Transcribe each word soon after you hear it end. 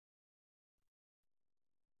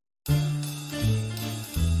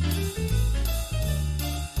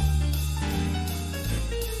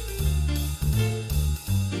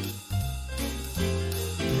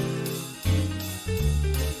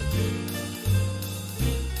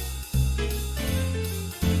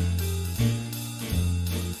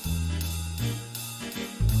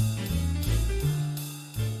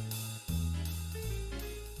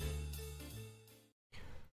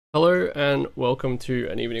and welcome to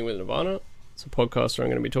An Evening with Nirvana. It's a podcast where I'm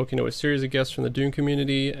going to be talking to a series of guests from the Doom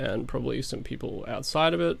community and probably some people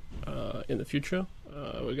outside of it in the future.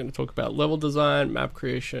 We're going to talk about level design, map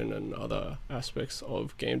creation, and other aspects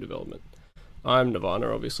of game development. I'm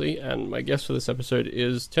Nirvana, obviously, and my guest for this episode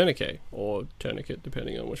is Tourniquet, or Tourniquet,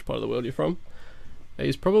 depending on which part of the world you're from.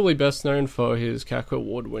 He's probably best known for his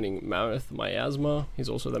Cacoward winning mammoth Miasma. He's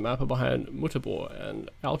also the mapper behind Mutabor and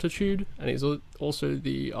Altitude, and he's also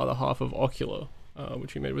the other half of Ocular,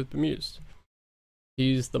 which he made with Bemused.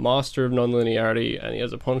 He's the master of nonlinearity, and he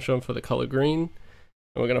has a penchant for the color green,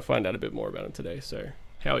 and we're going to find out a bit more about him today. So,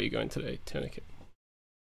 how are you going today, Tourniquet?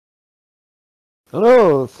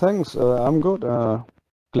 Hello, thanks. I'm good. I'm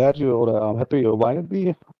happy you invited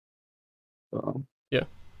me.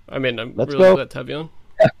 I mean, I'm Let's really go. glad to have you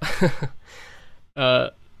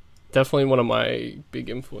on. Definitely one of my big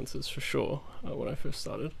influences for sure when I first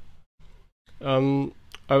started. I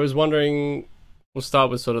was wondering, we'll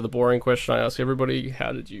start with sort of the boring question I ask everybody.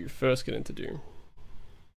 How did you first get into Doom?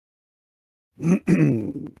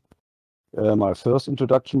 My first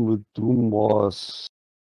introduction with Doom was,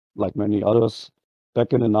 like many others,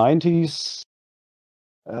 back in the 90s.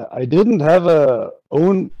 I didn't have a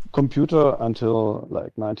own computer until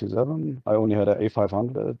like 97. I only had an A500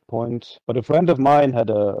 at that point. But a friend of mine had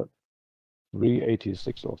a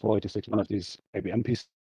 386 or 486, one of these IBM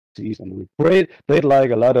PCs, and we played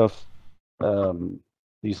like a lot of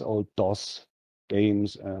these old DOS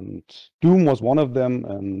games, and Doom was one of them,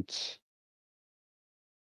 and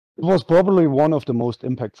it was probably one of the most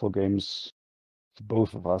impactful games for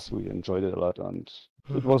both of us. We enjoyed it a lot, and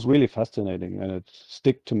it was really fascinating, and it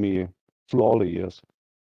stuck to me through all the years.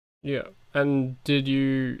 Yeah. And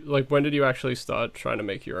when did you actually start trying to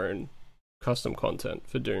make your own custom content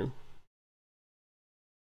for Doom?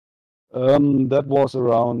 That was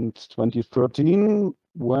around 2013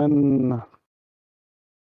 when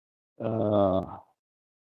I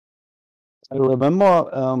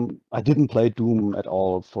remember I didn't play Doom at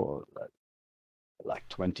all for like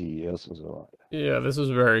 20 years or so. Yeah, this is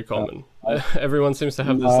very common. Everyone seems to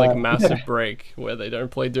have this massive break where they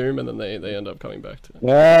don't play Doom and then they end up coming back to it.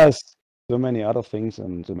 Yes, so many other things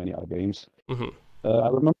and so many other games. Mm-hmm. I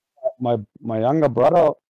remember my younger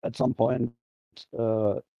brother at some point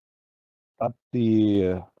got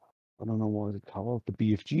the I don't know what it called, the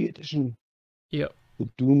BFG edition. Yeah. The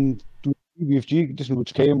Doom BFG edition,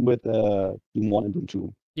 which came with Doom 1 and Doom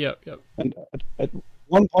 2. Yeah. And at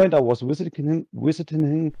one point I was visiting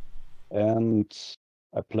him, and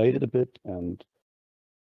I played it a bit, and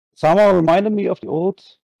somehow reminded me of the old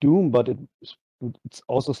Doom, but it's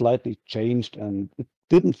also slightly changed, and it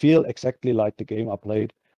didn't feel exactly like the game I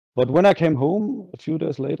played. But when I came home a few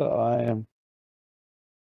days later, I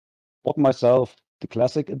bought myself the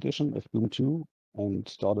classic edition of Doom 2 and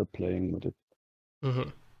started playing with it. Mm-hmm.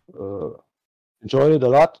 Enjoyed it a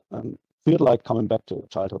lot and feel like coming back to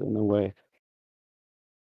childhood in a way.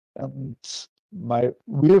 And my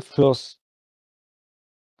real first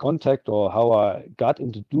contact, or how I got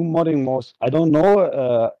into Doom modding, was, I don't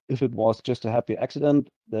know if it was just a happy accident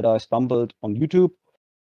that I stumbled on YouTube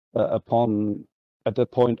upon, at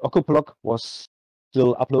that point, Ocoblock was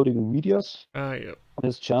still uploading videos Yeah. on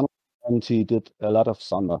his channel, and he did a lot of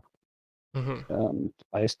Thunder. Mm-hmm. And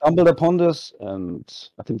I stumbled upon this, and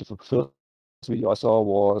I think the first video I saw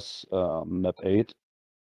was Map 8.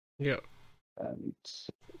 Yeah. And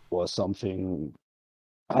it was something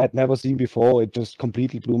I had never seen before. It just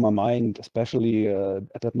completely blew my mind, especially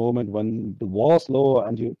at that moment when the war's low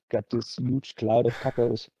and you get this huge cloud of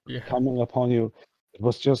cacos coming upon you. It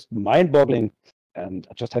was just mind-boggling, and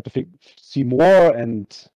I just had to see more. And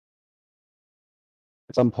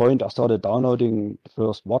at some point, I started downloading the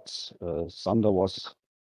first mods. Thunder was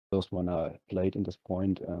the first one I played in this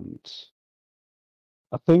point, and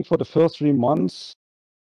I think for the first 3 months,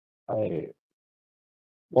 I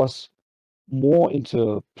was more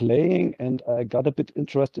into playing, and I got a bit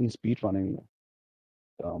interested in speedrunning,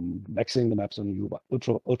 maxing the maps on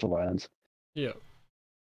ultra violence. Yeah.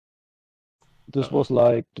 This was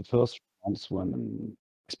like the first months when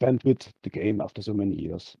I spent with the game after so many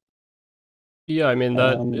years. Yeah, I mean,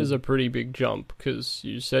 that is a pretty big jump, because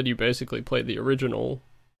you said you basically played the original,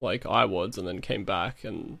 like, iWads, and then came back,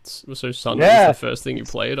 and so Thunder was the first thing you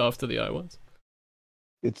played after the iWads?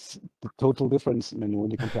 It's the total difference. I mean,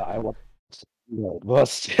 when you compare iWads, it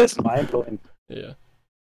was just mind-blowing. Yeah.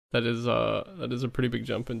 That is a pretty big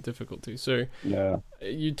jump in difficulty. So yeah,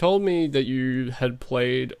 you told me that you had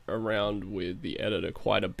played around with the editor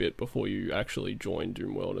quite a bit before you actually joined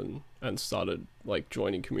Doomworld and started like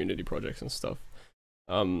joining community projects and stuff.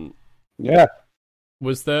 Yeah.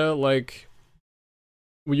 Was there like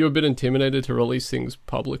were you a bit intimidated to release things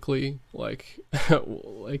publicly? Like,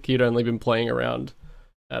 like you'd only been playing around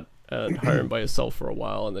at home by yourself for a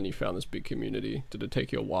while, and then you found this big community. Did it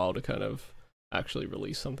take you a while to kind of actually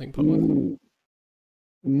release something publicly?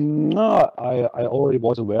 Mm, no, I already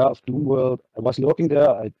was aware of Doomworld. I was looking there.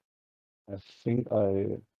 I think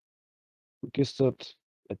I registered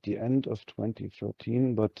at the end of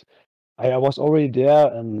 2013, but I was already there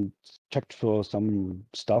and checked for some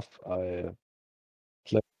stuff. I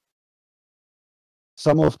played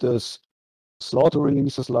some of the slaughter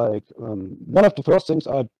releases, like one of the first things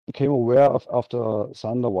I became aware of after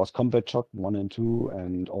Thunder was Combat Shock 1 and 2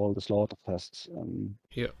 and all the slaughter fests.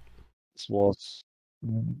 Yeah. This was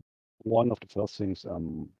one of the first things that I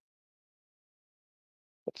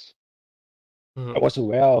Mhm. was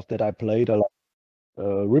aware of, that I played a lot.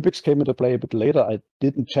 Ribbiks came into play a bit later. I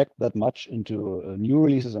didn't check that much into new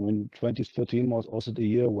releases. I mean, 2013 was also the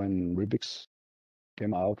year when Ribbiks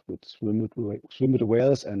came out with Swim with the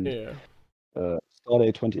Whales and Yeah.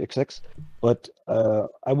 Stardate 20XX. But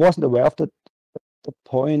I wasn't aware of that at the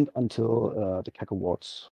point until the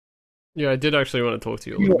Cacowards. Yeah, I did actually want to talk to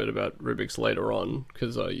you a little Yeah, bit about Rubik's later on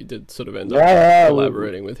because you did sort of end up yeah,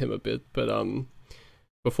 collaborating with him a bit. But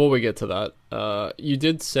before we get to that,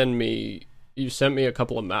 you sent me a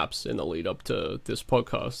couple of maps in the lead up to this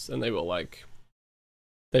podcast, and they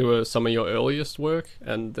were some of your earliest work,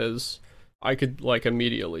 and I could like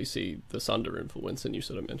immediately see the Sunder influence, and you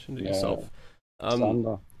sort of mentioned it yeah, yourself.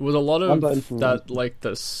 Thunder. Was a lot Thunder of influence. that like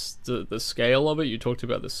the scale of it. You talked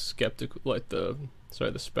about the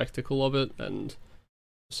the spectacle of it, and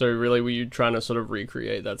so really were you trying to sort of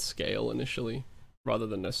recreate that scale initially, rather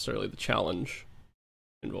than necessarily the challenge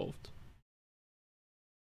involved?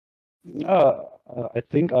 I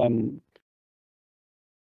think I'm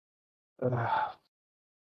uh,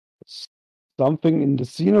 something in the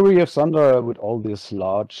scenery of Thunder with all these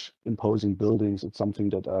large, imposing buildings. It's something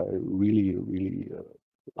that I really, really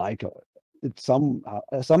like. It's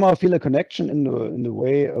somehow feel a connection in the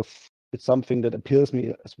way of it's something that appeals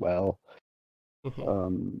me as well. Mhm.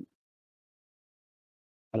 Um,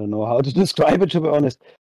 I don't know how to describe it, to be honest.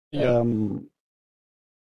 Yeah. Um,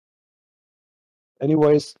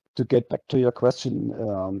 Anyways, to get back to your question,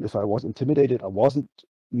 if I was intimidated, I wasn't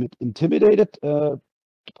intimidated to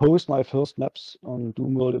post my first maps on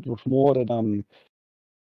Doomworld. It was more that I'm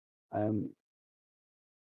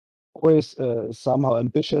always somehow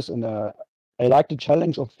ambitious, and I like the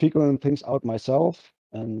challenge of figuring things out myself.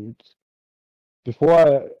 And before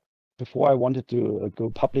I before I wanted to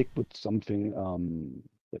go public with something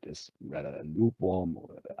that is rather lukewarm or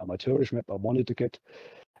amateurish map, I wanted to get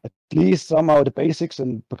at least somehow the basics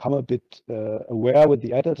and become a bit aware with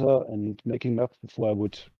the editor and making maps before I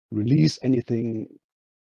would release anything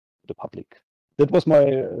to the public. That was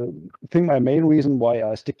my main reason why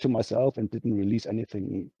I stick to myself and didn't release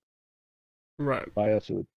anything Right. prior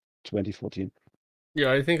to 2014.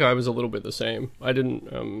 Yeah, I think I was a little bit the same. I didn't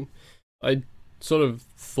I sort of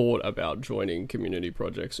thought about joining community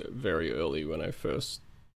projects very early when I first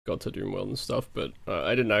got to Doomworld and stuff, but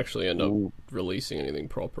I didn't actually end up Mm, releasing anything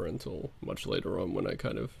proper until much later on when I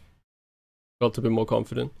kind of felt a bit more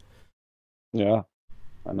confident. yeah,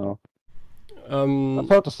 I know. I Um,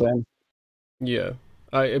 felt the same. yeah,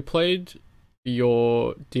 I played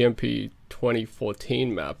your DMP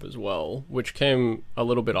 2014 map as well, which came a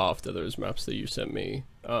little bit after those maps that you sent me.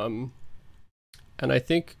 And I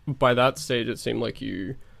think by that stage it seemed like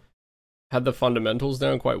you had the fundamentals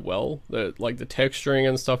down quite well. The texturing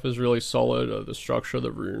and stuff is really solid. The structure of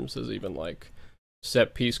the rooms, there's even like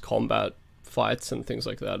set piece combat fights and things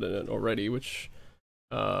like that in it already, which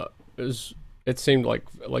uh, is it seemed like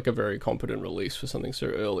a very competent release for something so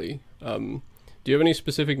early. Do you have any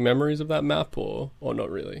specific memories of that map, or not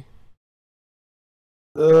really?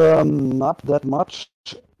 Not that much.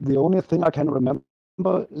 The only thing I can remember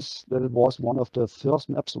is that it was one of the first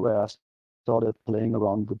maps where I started playing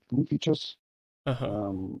around with boom features. Uh huh.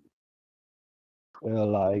 Um,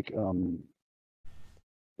 like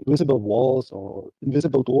invisible walls or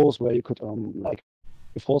invisible doors where you could like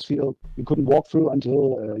a force field you couldn't walk through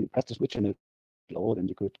until you pressed the switch and it glowed and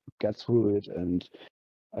you could get through it. And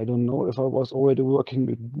I don't know if I was already working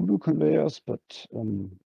with voodoo conveyors, but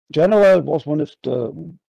general it was one of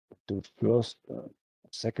the first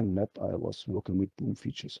second map I was working with boom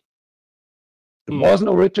features. It Mm. wasn't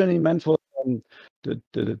originally meant for the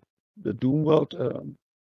the the Doom World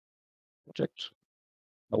project.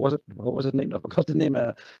 What was it named? I forgot the name.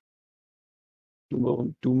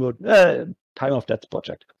 Doom World, Time of Death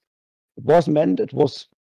project. It was meant. It was.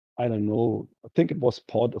 I don't know. I think it was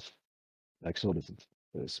part of like sort of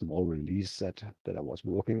a small release set that I was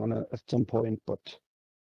working on at some point. But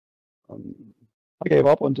I gave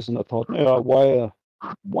up on this and I thought, yeah,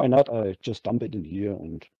 why not? I just dump it in here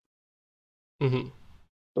and Hmm.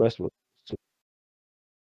 the rest was.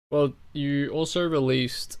 Well, you also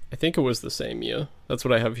released, I think it was the same year. That's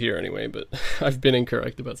what I have here anyway, but I've been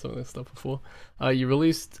incorrect about some of this stuff before. You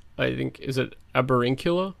released, I think, is it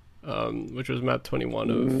Aberincula, which was map 21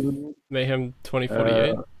 of Mm, Mayhem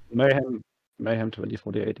 2048? uh, Mayhem, Mayhem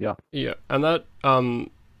 2048, yeah. Yeah, and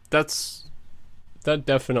that's that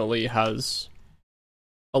definitely has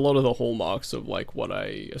a lot of the hallmarks of like what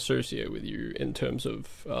I associate with you in terms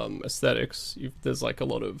of aesthetics. There's like a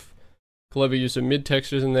lot of clever use of mid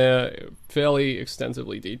textures in there, fairly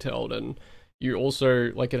extensively detailed, and you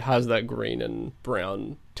also like it has that green and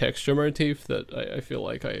brown texture motif that I feel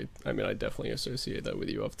like I mean I definitely associate that with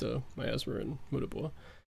you after Miasma and Mudabor.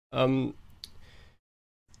 Um,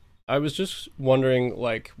 I was just wondering,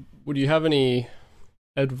 like, would you have any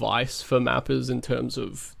advice for mappers in terms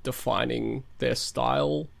of defining their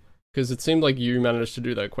style? Because it seemed like you managed to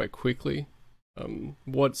do that quite quickly.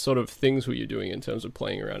 What sort of things were you doing in terms of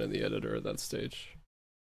playing around in the editor at that stage?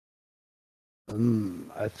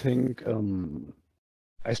 I think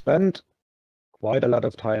I spent quite a lot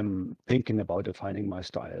of time thinking about defining my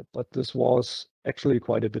style, but this was actually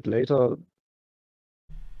quite a bit later.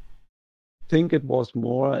 I think it was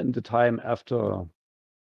more in the time after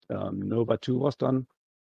Nova 2 was done.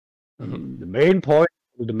 The main point,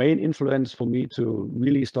 the main influence for me to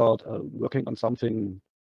really start working on something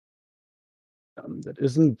that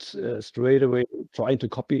isn't straight away trying to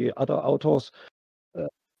copy other authors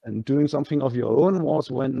and doing something of your own was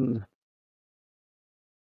when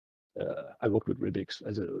I worked with Ribbiks.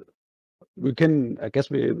 I guess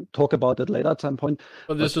we talk about it later at some point.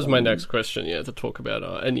 Well, this But was my next question, yeah, to talk about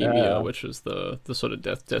Anaemia, which is the sort of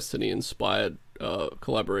Death Destiny inspired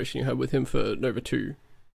collaboration you had with him for Nova 2.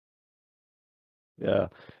 yeah,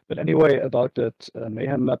 but anyway, about that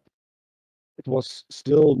Mayhem map, it was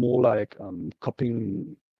still more like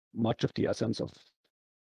copying much of the essence of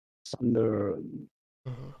Thunder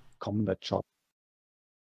combat shot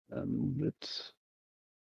with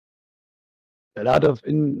a lot of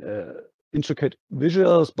intricate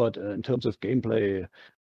visuals, but in terms of gameplay,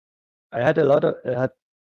 I had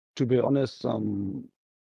to be honest, some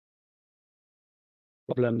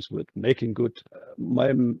problems with making good.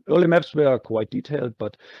 My early maps were quite detailed,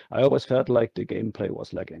 but I always felt like the gameplay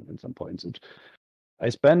was lacking in some points. I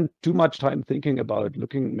spent too much time thinking about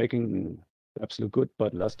making maps look good,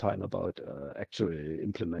 but less time about actually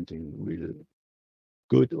implementing real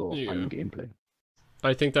good or fun Yeah. gameplay.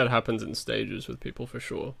 I think that happens in stages with people for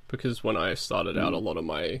sure. Because when I started out, a Mm. lot of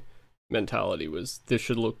my mentality was this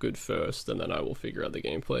should look good first, and then I will figure out the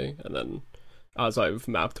gameplay. And then as I've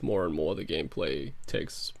mapped more and more, the gameplay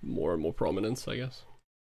takes more and more prominence, I guess.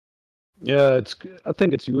 Yeah, I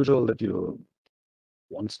think it's usual that you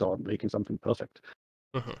won't start making something perfect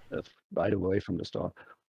right away from the start.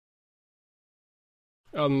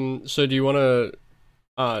 So do you want to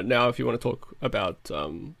now, if you want to talk about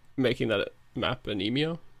making that map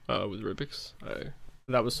Anaemia with Ribbiks,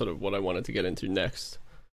 that was sort of what I wanted to get into next.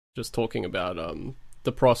 Just talking about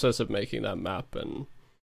the process of making that map and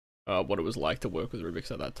what it was like to work with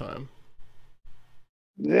Ribbiks at that time.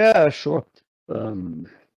 Yeah, sure.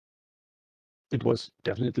 It was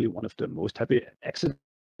definitely one of the most happy accidents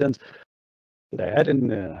that I had in,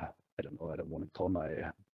 I don't know, I don't want to call my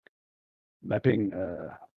mapping,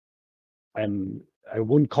 I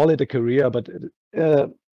wouldn't call it a career, but it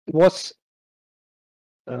was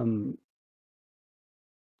um,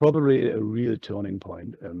 probably a real turning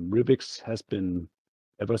point. Ribbiks has been,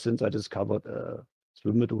 ever since I discovered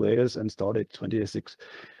swim with whales and started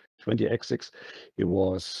 20x6, it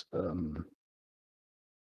was a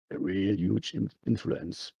real huge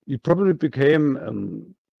influence. It probably became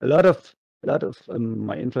a lot of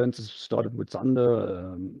my influences started with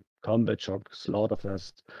Thunder, Combat Shock,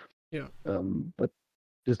 Slaughterfest, Yeah. but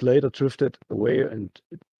this later drifted away, and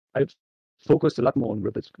I focused a lot more on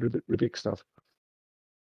Ribbik stuff.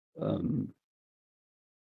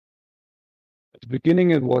 At the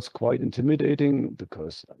beginning, it was quite intimidating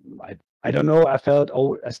because I don't know. I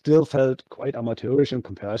still felt quite amateurish in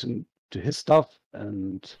comparison to his stuff,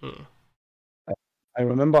 and I, I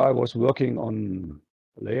remember I was working on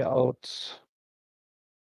layouts,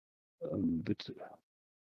 but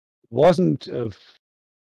wasn't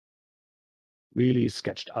really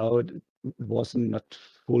sketched out. It wasn't not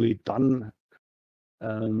fully done.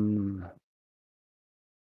 Um,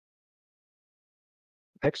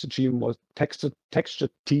 texture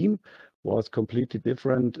team was completely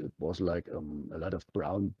different. It was like a lot of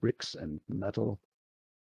brown bricks and metal.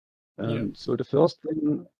 Yeah. So the first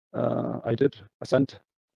thing I did, I sent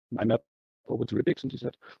my map over to Ribbiks, and he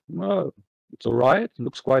said, "Well, it's all right.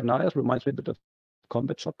 Looks quite nice. Reminds me a bit of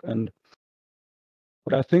Combat Shock,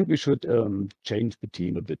 but I think we should change the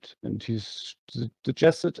team a bit." And he's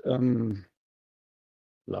suggested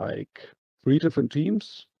like 3 different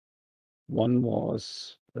teams. One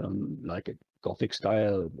was like a Gothic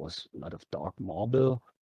style, was a lot of dark marble.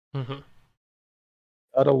 Mm-hmm.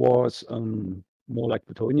 The other was more like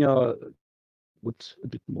Bretonia, with a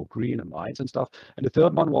bit more green and whites and stuff. And the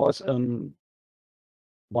third one was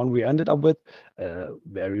one we ended up with,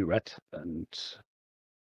 very red and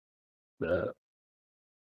black.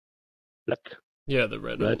 Yeah, the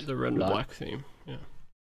red and black theme. Yeah.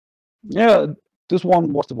 Yeah, this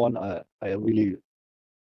one was the one I really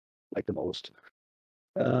liked the most.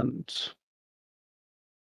 And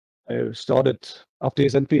I started after he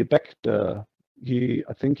sent me back I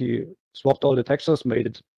think he swapped all the textures,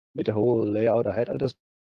 made the whole layout I had at this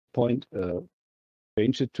point,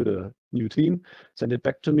 changed it to the new theme, sent it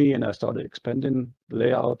back to me, and I started expanding the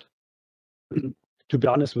layout. To be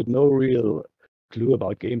honest, with no real clue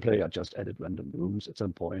about gameplay, I just added random rooms at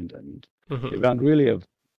some point, and they weren't really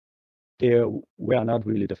were not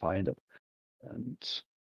really defined. And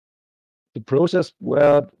the process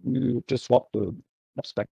where we just swapped the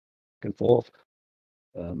maps back and forth.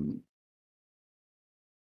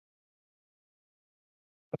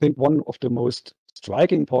 I think one of the most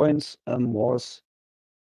striking points was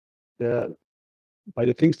by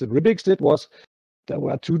the things that Ribbiks did was there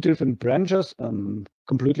were 2 different branches,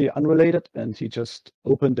 completely unrelated, and he just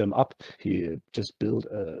opened them up. He just built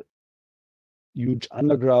a huge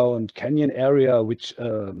underground canyon area which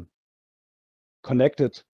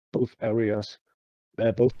connected both areas,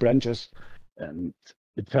 both branches, and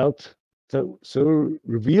it felt so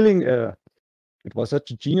revealing. It was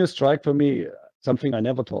such a genius strike for me, something I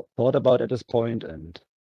never thought about at this point, and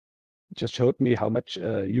it just showed me how much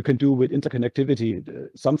you can do with interconnectivity,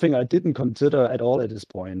 something I didn't consider at all at this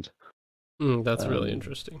point. That's really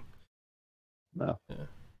interesting. Yeah.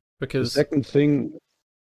 Because the second thing...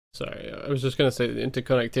 Sorry, I was just going to say that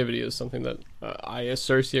interconnectivity is something that I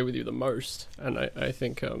associate with you the most, and I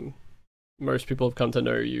think most people have come to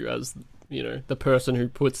know you as, you know, the person who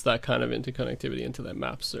puts that kind of interconnectivity into their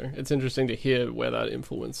maps. So it's interesting to hear where that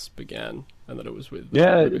influence began, and that it was with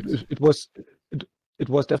it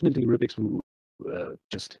was definitely Ribbiks who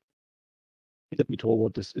just hit me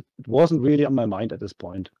toward this. It wasn't really on my mind at this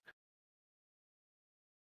point.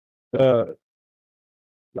 The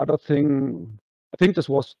other thing, I think this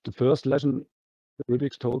was the first lesson that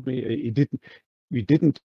Ribbiks told me. We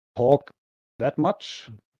didn't talk that much.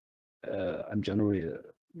 I'm generally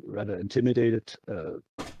rather intimidated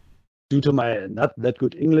due to my not that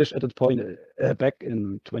good English at that point. Back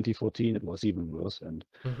in 2014, it was even worse, and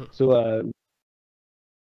so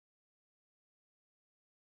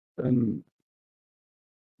we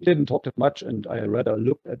didn't talk that much, and I rather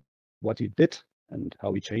looked at what he did and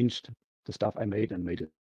how he changed the stuff I made and made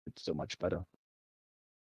it so much better.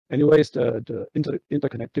 Anyways, the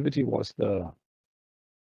interconnectivity was the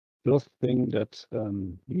first thing that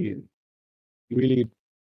he really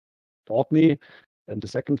taught me, and the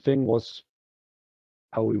second thing was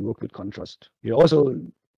how we work with contrast. He also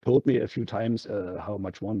told me a few times how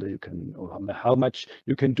much wonder you can, or how much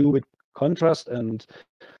you can do with contrast, and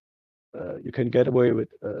you can get away with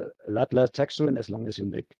a lot less texturing as long as you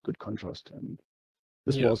make good contrast. And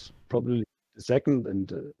this was probably the second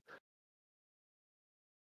and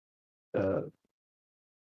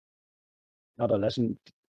another lesson.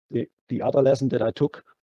 The other lesson that I took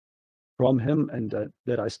from him and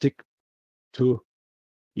that I stick to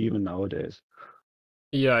even nowadays.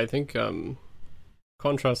 Yeah, I think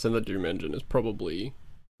contrast in the Doom engine is probably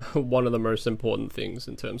one of the most important things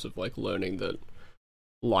in terms of like learning that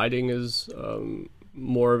lighting is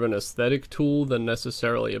more of an aesthetic tool than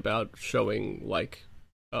necessarily about showing like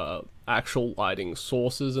actual lighting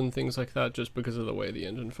sources and things like that, just because of the way the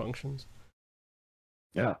engine functions.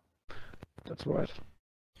 Yeah, that's right.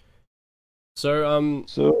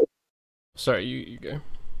 So sorry, you go.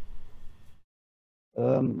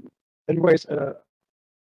 Anyways,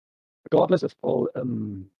 regardless of all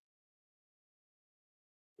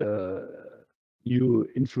new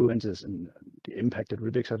influences and the impact that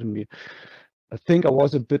Ribbiks had on me, I think I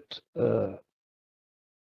was a bit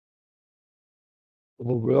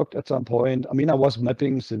overworked at some point. I mean, I was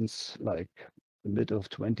mapping since like the mid of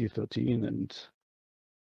 2013, and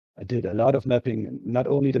I did a lot of mapping. Not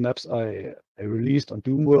only the maps I released on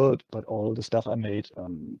Doom World, but all the stuff I made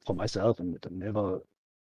for myself, and it never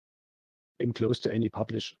came close to any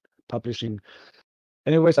publishing.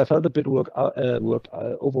 Anyways, I felt a bit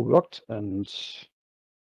overworked, and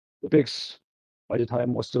Ribbiks by the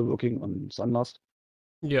time was still working on Sunlust.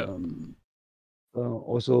 Yeah.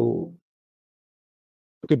 Also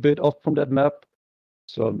took a bit off from that map.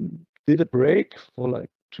 So did a break for like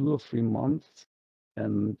 2 or 3 months,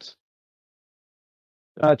 and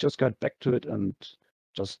I just got back to it and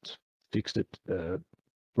just fixed it,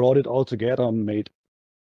 brought it all together, made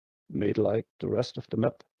like the rest of the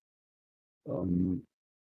map. Then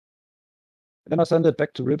I sent it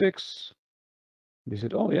back to Ribbiks. He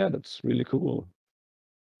said, "Oh yeah, that's really cool,"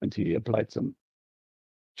 and he applied some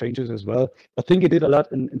changes as well. I think he did a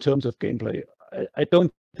lot in terms of gameplay. I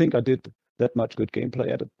don't think I did that much good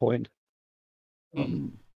gameplay at that point.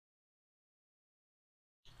 Well,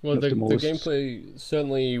 the most... gameplay,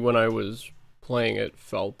 certainly when I was playing it,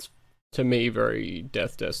 felt to me very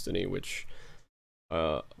Death Destiny, which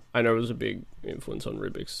I know was a big influence on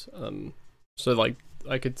Ribbiks. So like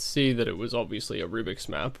I could see that it was obviously a Ribbiks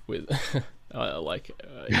map with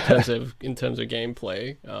in terms of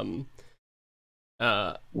gameplay.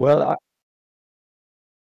 Well,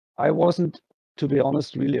 I wasn't, to be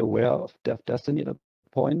honest, really aware of Death Destiny at that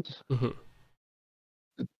point.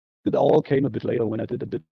 It all came a bit later when I did a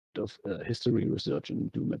bit of history research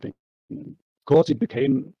and Doom mapping. Of course, it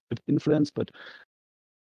became a bit influenced, but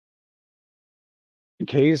in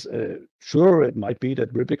case, sure, it might be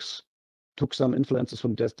that Ribbiks took some influences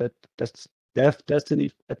from Death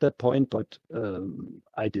Destiny at that point, but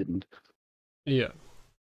I didn't. Yeah.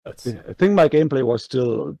 I think my gameplay was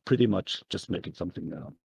still pretty much just making something.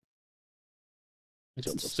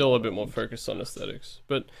 It's still a bit more focused on aesthetics,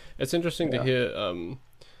 but it's interesting to hear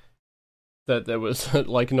that there was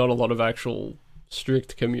like not a lot of actual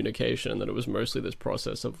strict communication, that it was mostly this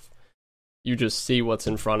process of you just see what's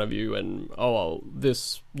in front of you and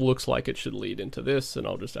this looks like it should lead into this and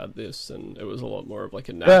I'll just add this, and it was a lot more of like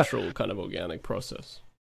a natural kind of organic process.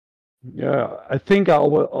 Yeah, I think I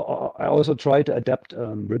also tried to adapt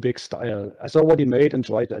Ribbiks' style. I saw what he made and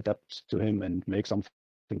tried to adapt to him and make something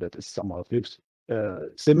that is somehow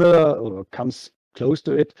similar or comes close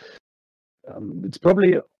to it. It's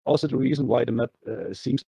probably also the reason why the map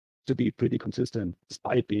seems to be pretty consistent,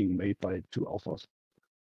 despite being made by two authors.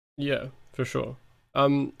 Yeah, for sure.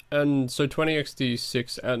 And so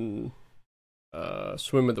 20XD6 and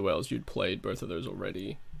Swim with the Whales, you'd played both of those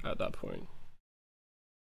already at that point.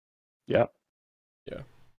 Yeah. Yeah.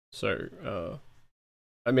 So,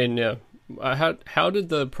 I mean, yeah. How did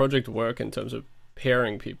the project work in terms of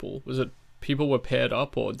pairing people? Was it people were paired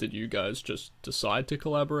up, or did you guys just decide to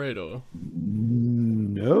collaborate, or?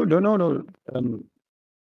 No. I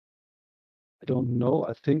don't know.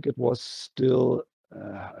 I think it was still,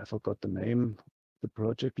 I forgot the name, the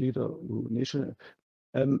project leader who initially,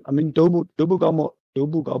 I mean, Dobu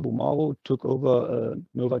took over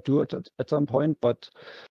Nova 2 at some point, but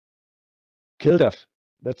Kildev,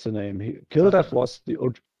 that's the name. Kildev was the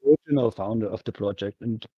original founder of the project,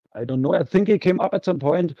 and I don't know. I think he came up at some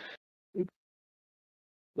point.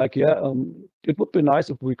 Like, it would be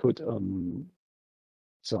nice if we could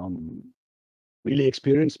some really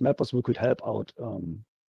experienced mappers who could help out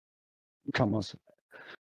newcomers.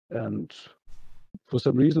 And for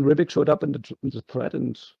some reason, Ribbiks showed up in the thread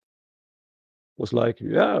and was like,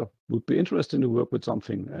 "Yeah, would be interesting to work with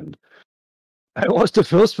something." And I was the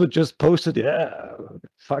first who just posted, "Yeah,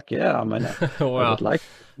 fuck yeah, I mean, wow. I would like."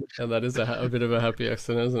 Yeah, that is a bit of a happy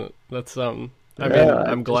accident, isn't it? That's I mean,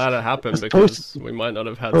 I'm glad it happened because we might not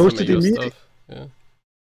have had some of your stuff. Yeah.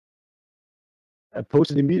 I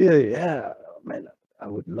posted immediately, "Yeah, man, I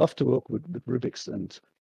would love to work with Ribbiks." And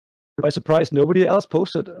by surprise, nobody else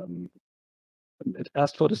posted. It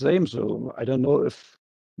asked for the same, so I don't know if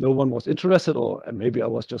no one was interested, or maybe I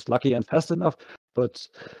was just lucky and fast enough. But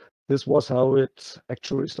this was how it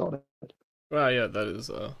actually started. Wow, yeah,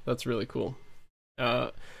 that's really cool.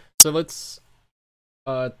 So let's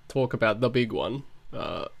talk about the big one,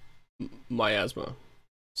 Miasma.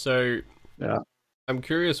 So yeah, I'm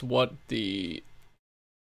curious what the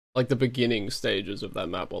beginning stages of that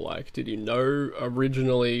map were like. Did you know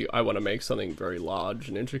originally I want to make something very large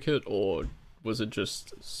and intricate, or was it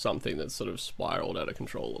just something that sort of spiraled out of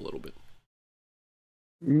control a little bit?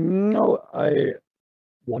 No, I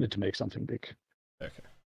wanted to make something big. Okay.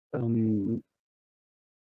 When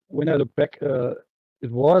I look back,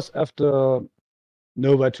 it was after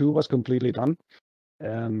Nova 2 was completely done,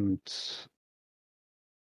 and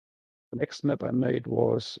the next map I made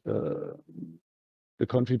was the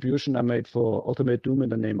contribution I made for Ultimate Doom in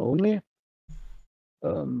the name only,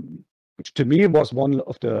 which to me was one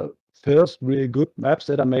of the first really good maps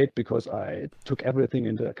that I made because I took everything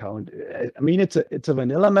into account. I mean, it's a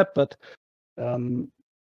vanilla map, but I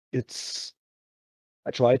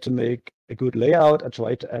tried to make a good layout. I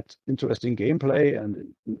tried to add interesting gameplay,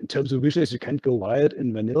 and in terms of visuals, you can't go wild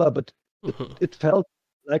in vanilla, but it felt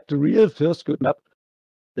like the real first good map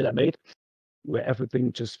that I made, where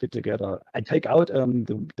everything just fit together. I take out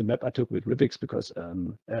the map I took with Ribbiks because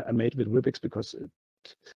I made with Ribbiks because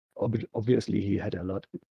obviously he had a lot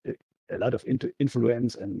of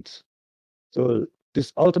influence, and so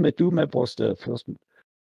this Ultimate Doom map was the first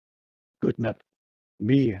good map.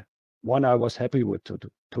 One I was happy with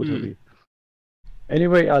totally.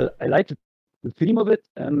 Anyway, I liked the theme of it,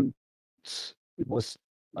 and it was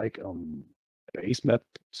like a base map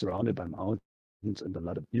surrounded by mountains and a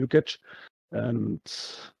lot of nukage. And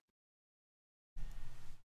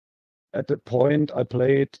at the point, I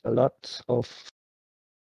played a lot of.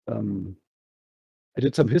 I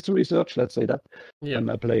did some history research, let's say that. Yeah.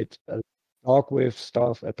 I played Darkwave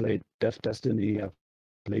stuff. I played Death Destiny. I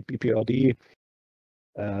played BPRD.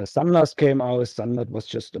 Sunlust came out. Sunlust was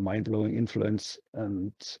just a mind-blowing influence,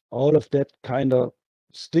 and all of that kind of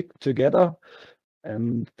stick together.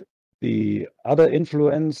 And the other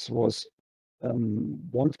influence was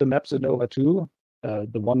one of the maps in Nova 2,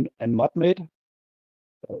 the one Mud made.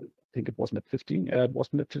 I think it was map 15. It was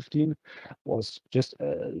map 15. Was just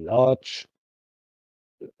a large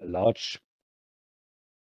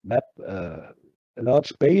map, a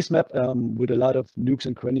large base map with a lot of nooks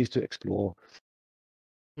and crannies to explore.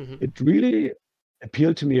 It really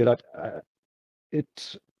appealed to me a lot.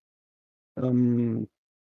 When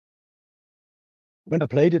I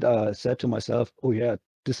played it, I said to myself, "Oh yeah,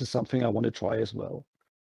 this is something I want to try as well."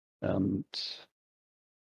 And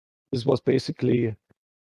this was basically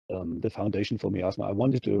the foundation for Miasma. I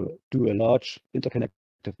wanted to do a large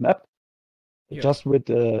interconnected map, just with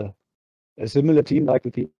a similar team like the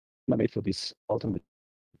team I made for this Ultimate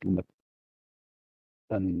Doom map,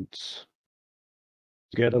 and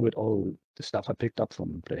together with all the stuff I picked up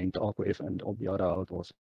from playing Darkwave and all the other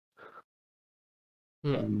outlaws.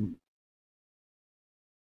 So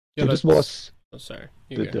this was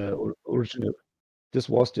the original. This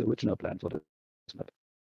was the original plan for this map.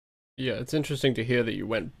 Yeah, it's interesting to hear that you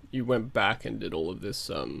went back and did all of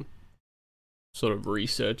this sort of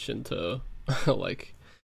research into like.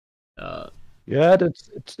 Yeah,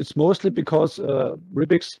 it's mostly because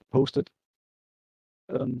Ribbiks posted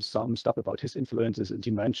some stuff about his influences, and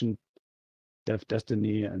he mentioned Death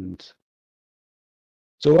Destiny, and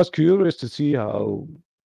so I was curious to see how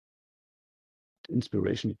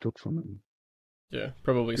inspiration he took from him. Yeah,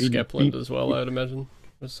 probably Skepland as well, I'd imagine,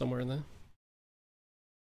 was somewhere in there.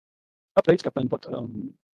 I played Skepland, but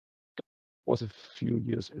was a few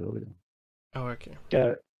years earlier. Oh, okay.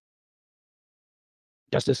 Yeah,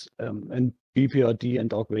 Justice and BPRD and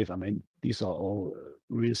Darkwave, I mean, these are all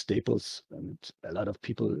real staples, and a lot of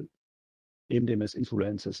people name them as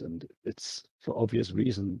influences, and it's for obvious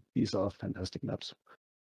reason. These are fantastic maps.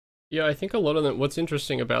 Yeah, I think a lot of them, what's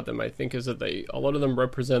interesting about them, I think, is that a lot of them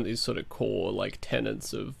represent these sort of core, like,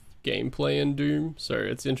 tenets of gameplay in Doom. So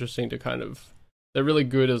it's interesting to kind of, they're really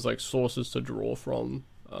good as, like, sources to draw from.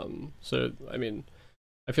 So, I mean,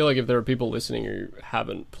 I feel like if there are people listening who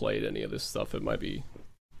haven't played any of this stuff,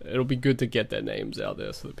 it'll be good to get their names out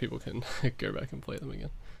there so that people can go back and play them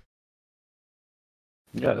again.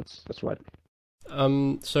 Yeah, that's right.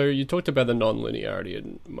 So you talked about the non-linearity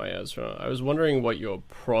in Miasma. I was wondering what your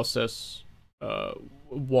process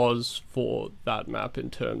was for that map in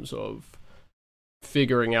terms of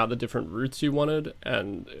figuring out the different routes you wanted,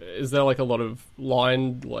 and is there like a lot of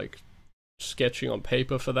line like sketching on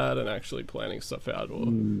paper for that and actually planning stuff out, or?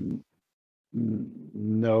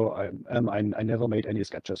 No, I never made any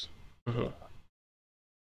sketches.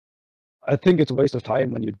 I think it's a waste of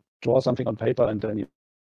time when you draw something on paper and then you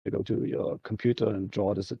go to your computer and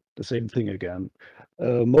draw the same thing again.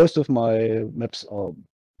 Most of my maps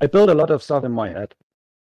I build a lot of stuff in my head.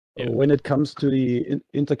 When it comes to the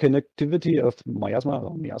interconnectivity of Miasma,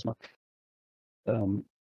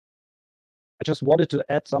 I just wanted to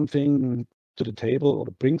add something to the table, or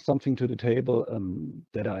to bring something to the table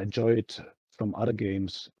that I enjoyed from other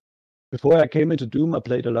games. Before I came into Doom, I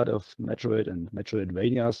played a lot of Metroid and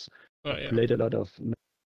Metroidvanias. I played a lot of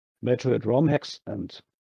Metroid ROM hacks, and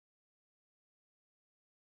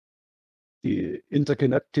the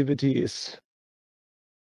interconnectivity is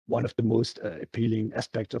one of the most appealing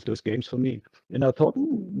aspects of those games for me. And I thought,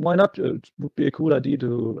 why not? It would be a cool idea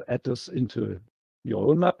to add this into your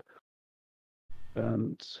own map.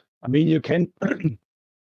 And I mean, you can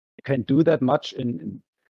do that much in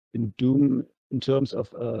Doom in terms of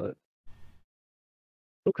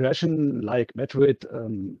progression like Metroid,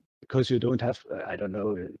 because you don't have I don't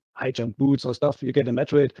know, high jump boots or stuff. You get in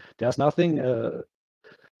Metroid, there's nothing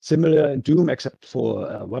similar in Doom except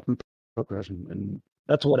for weapon progression, and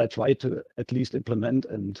that's what I try to at least implement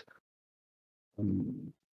and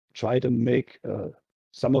try to make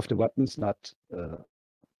some of the weapons not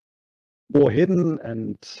more hidden,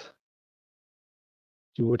 and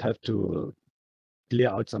you would have to clear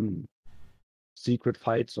out some secret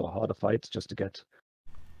fights or harder fights just to get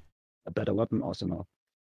a better weapon arsenal.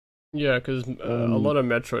 Yeah, because a lot of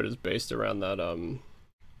Metroid is based around that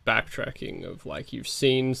backtracking of like you've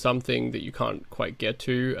seen something that you can't quite get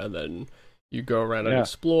to, and then you go around and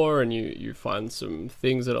explore, and you find some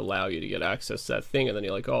things that allow you to get access to that thing, and then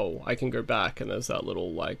you're like, oh, I can go back, and there's that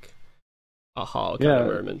little like aha kind of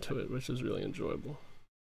moment to it, which is really enjoyable.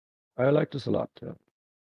 I like this a lot.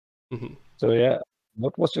 Mm-hmm. So yeah,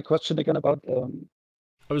 what was your question again about?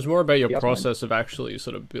 It was more about your process of actually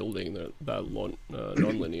sort of building that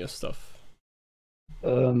non-linear stuff.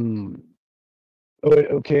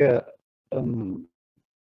 Okay.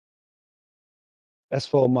 As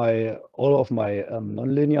for all of my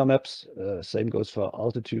non-linear maps, same goes for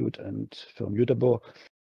altitude and for mutable,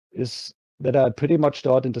 is that I pretty much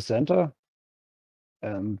start in the center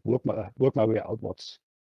and work my way outwards.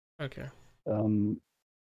 Okay.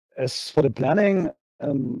 As for the planning,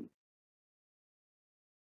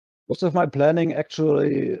 most of my planning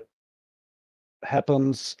actually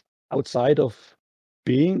happens outside of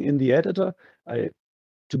being in the editor.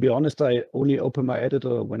 To be honest, I only open my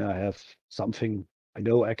editor when I have something I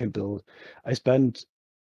know I can build. I spent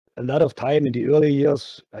a lot of time in the early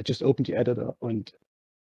years. I just opened the editor and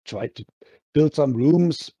tried to build some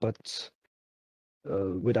rooms, but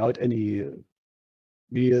without any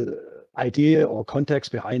real idea or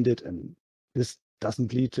context behind it. And this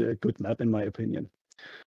doesn't lead to a good map, in my opinion.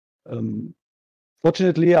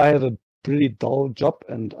 Fortunately, I have a pretty dull job,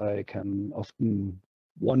 and I can often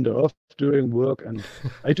wander off during work, and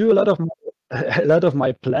I do a lot of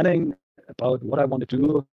my planning about what I want to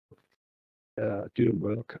do during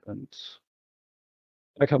work. And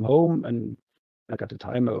I come home and I got the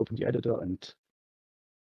time, I open the editor and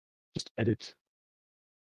just edit.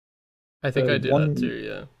 I think I do that too,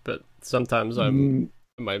 yeah. But sometimes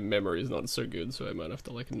my memory is not so good, so I might have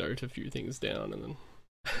to like note a few things down and then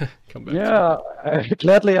come back. Yeah,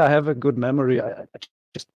 gladly I have a good memory. I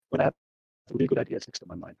just when I have a really good idea, it sticks to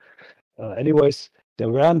my mind. Anyways, there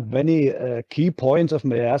weren't many key points of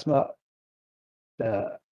Miasma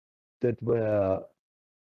that were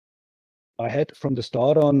I had from the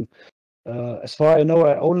start on. As far as I know,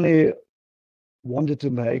 I only wanted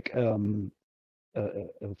to make a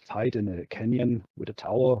fight in a canyon with a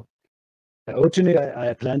tower. Originally,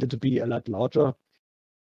 I planned it to be a lot larger,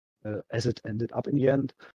 as it ended up in the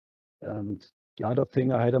end. And the other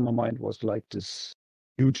thing I had in my mind was like this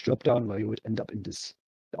huge drop down where you would end up in this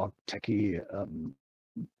dark, techy,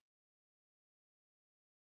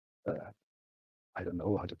 I don't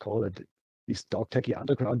know how to call it, this dark, techy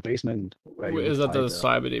underground basement. Is that the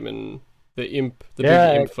Cyberdemon, the big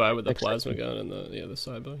imp fight with the plasma gun and the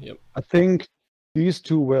cyber? Yep. I think these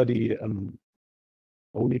two were the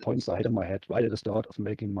only points I had in my head right at the start of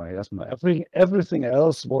making Miasma. Everything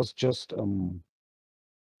else was just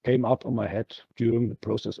came up on my head during the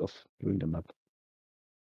process of doing the map.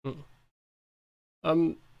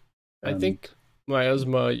 I think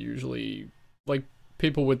Miasma usually, like,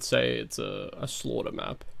 people would say it's a slaughter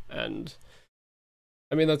map, and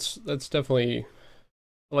I mean that's definitely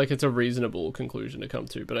like it's a reasonable conclusion to come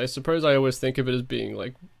to, but I suppose I always think of it as being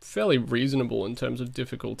like fairly reasonable in terms of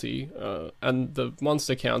difficulty, and the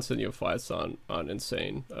monster counts in your fights aren't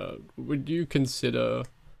insane. Would you consider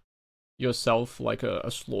yourself like a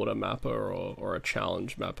slaughter mapper or a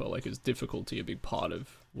challenge mapper? Like, is difficulty a big part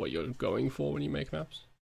of what you're going for when you make maps?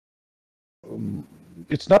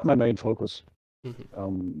 It's not my main focus.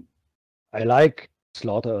 I like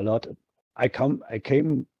slaughter a lot. I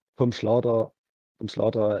came from slaughter.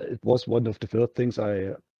 It was one of the first things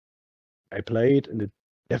I played, and it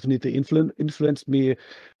definitely influenced me.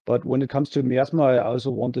 But when it comes to Miasma, I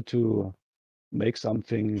also wanted to make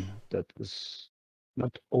something that is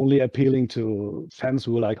not only appealing to fans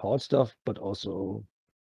who like hard stuff, but also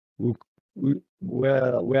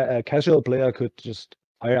where a casual player could just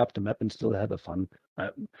fire up the map and still have a fun.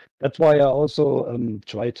 That's why I also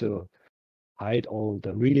try to hide all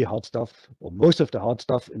the really hard stuff, or most of the hard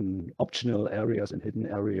stuff, in optional areas and hidden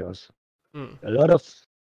areas. A lot of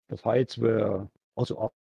the fights were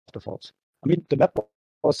also afterthoughts. I mean, the map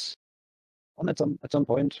was on at some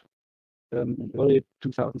point in early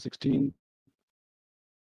 2016,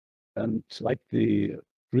 and like the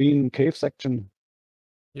green cave section,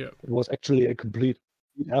 it was actually a complete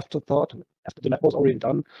afterthought after the map was already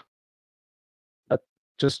done. I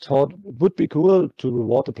just thought it would be cool to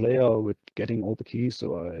reward the player with getting all the keys,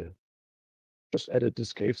 so I just added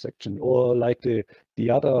this cave section, or like the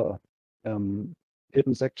other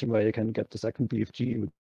hidden section where you can get the second BFG,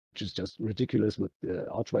 which is just ridiculous with the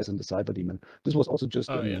Archvice and the Cyber Demon. This was also just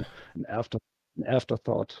an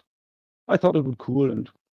afterthought. I thought it would be cool, and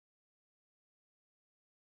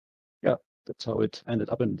yeah, that's how it ended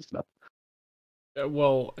up in this map.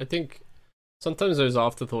 Well, I think sometimes those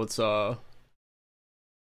afterthoughts are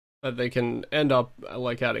that they can end up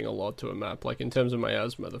like adding a lot to a map. Like in terms of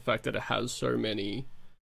Miasma, the fact that it has so many,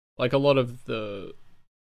 like a lot of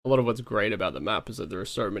what's great about the map is that there are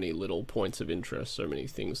so many little points of interest, so many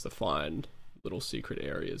things to find, little secret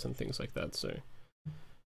areas and things like that. So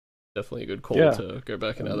definitely a good call to go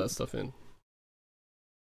back and add that stuff in.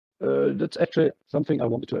 That's actually something I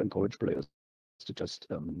wanted to encourage players to just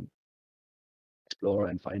explore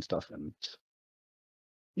and find stuff. And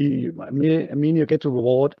I mean, you get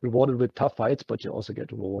rewarded with tough fights, but you also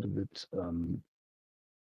get rewarded with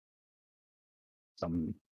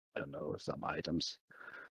some, I don't know, some items,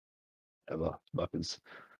 weapons.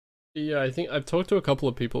 Yeah, I think I've talked to a couple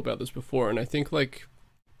of people about this before, and I think like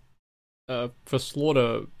for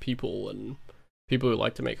slaughter people and people who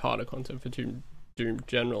like to make harder content for Doom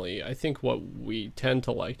generally, I think what we tend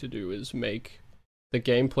to like to do is make the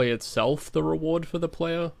gameplay itself the reward for the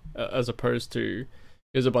player, as opposed to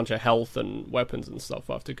here's a bunch of health and weapons and stuff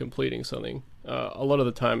after completing something. A lot of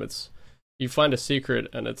the time it's you find a secret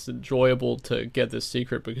and it's enjoyable to get this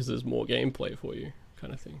secret because there's more gameplay for you,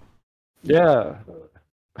 kind of thing. Yeah,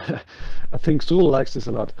 I think Zul likes this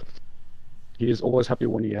a lot. He is always happy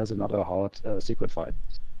when he has another hard secret fight.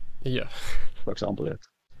 Yeah. For example, yeah.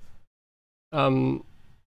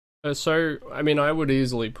 So, I mean, I would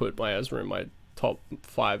easily put Miasma in my top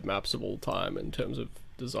 5 maps of all time in terms of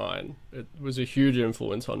design. It was a huge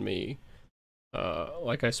influence on me.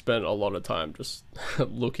 Like, I spent a lot of time just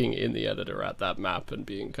looking in the editor at that map and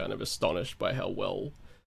being kind of astonished by how well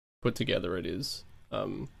put together it is.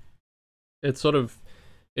 It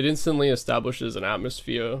instantly establishes an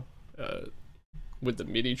atmosphere with the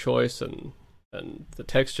MIDI choice and the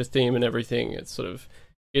texture theme and everything. It's sort of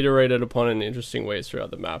iterated upon in interesting ways throughout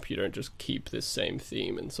the map. You don't just keep this same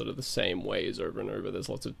theme in sort of the same ways over and over. There's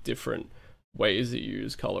lots of different ways that you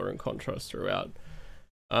use color and contrast throughout.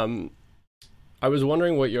 I was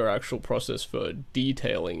wondering what your actual process for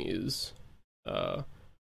detailing is. I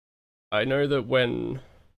know that when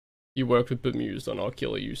you worked with Bemused on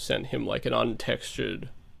Ocular, you sent him like an untextured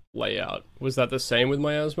layout. Was that the same with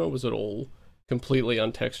Miasma? Was it all completely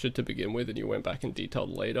untextured to begin with and you went back and detailed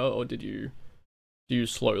later, or do you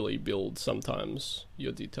slowly build sometimes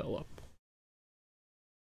your detail up?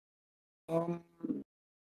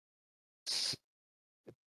 The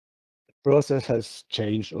process has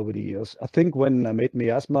changed over the years. I think when I made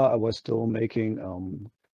Miasma, I was still making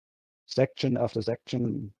section after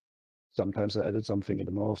section. Sometimes I added something in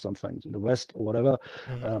the north, sometimes in the west, or whatever.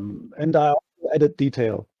 And I also added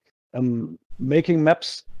detail. Making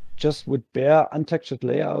maps just with bare untextured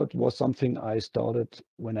layout was something I started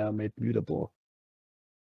when I made Mutable.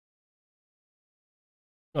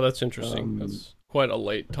 Oh, that's interesting. That's quite a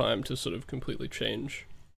late time to sort of completely change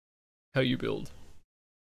how you build.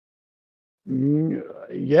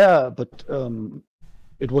 Yeah, but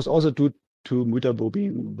it was also due to Mutable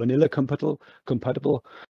being vanilla compatible,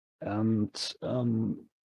 and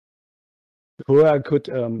before I could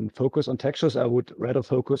focus on textures, I would rather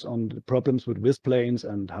focus on the problems with whiz planes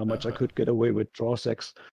and how much I could get away with draw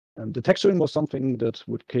sex. And the texturing was something that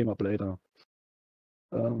would came up later.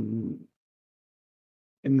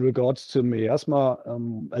 In regards to Miasma,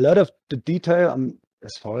 a lot of the detail,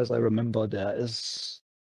 as far as I remember, there is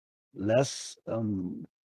less.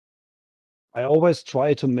 I always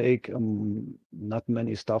try to make not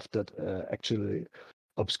many stuff that actually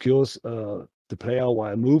obscures the player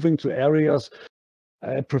while moving to areas.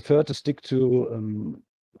 I prefer to stick to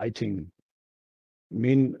lighting. I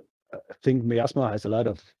mean, I think Miasma has a lot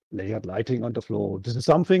of layered lighting on the floor. This is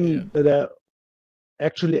something that I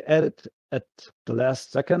actually added at the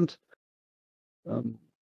last second.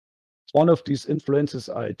 One of these influences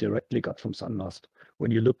I directly got from Sunmast.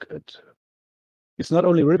 When you look at, it's not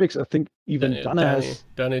only Ribbiks, I think even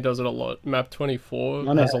Danny does it a lot. Map 24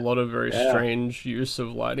 has a lot of very strange use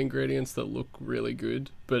of lighting gradients that look really good,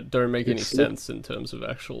 but don't make any sense in terms of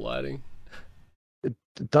actual lighting. It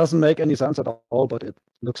doesn't make any sense at all, but it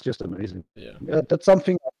looks just amazing. Yeah, that's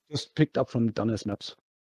something I just picked up from Danny's maps.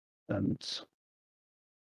 And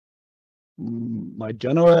my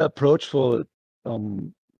general approach for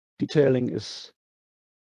detailing is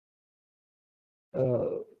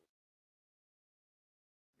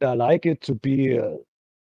I like it to be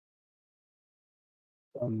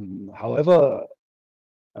however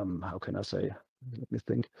how can I say? Let me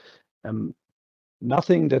think.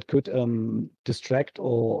 Nothing that could distract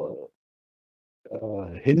or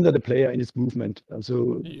hinder the player in his movement.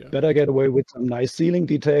 So Yeah. better get away with some nice ceiling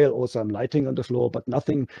detail or some lighting on the floor, but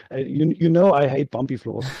nothing. You know, I hate bumpy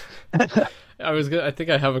floors. I think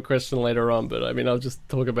I have a question later on, but I mean, I'll just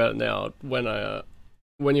talk about it now.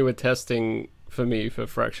 When you were testing for me for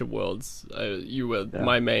Fractured Worlds, you were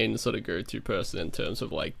my main sort of go-to person in terms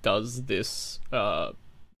of like, does this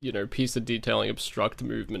piece of detailing obstruct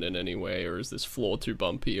movement in any way, or is this floor too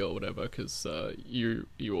bumpy or whatever? Because you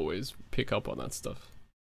always pick up on that stuff.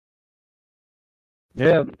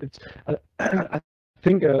 Yeah, I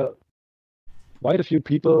think quite a few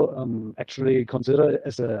people actually consider it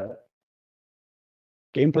as a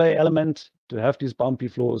gameplay element to have these bumpy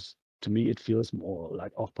floors. To me, it feels more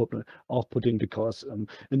like off-putting because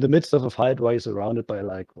in the midst of a fight where you're surrounded by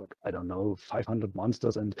like, what, I don't know, 500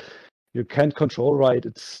 monsters and you can't control right,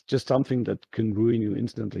 it's just something that can ruin you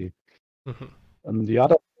instantly. The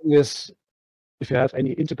other thing is, if you have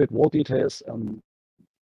any intricate wall details, it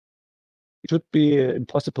should be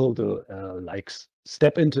impossible to like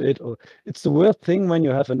step into it. Or it's the worst thing when you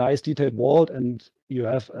have a nice detailed wall and you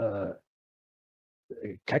have a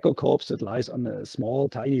Caco corpse that lies on a small,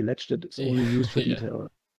 tiny ledge that is only used for Yeah. detail.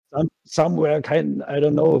 Somewhere, I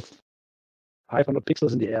don't know, 500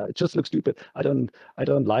 pixels in the air. It just looks stupid. I don't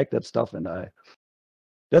like that stuff, and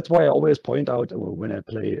that's why I always point out when I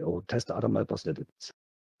play or test the other mappers that it's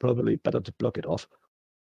probably better to block it off.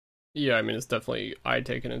 Yeah, I mean, it's definitely I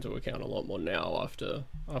take it into account a lot more now after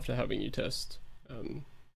having you test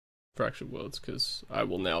Fractured Worlds, because I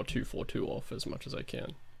will now 242 off as much as I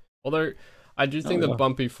can. Although I do think that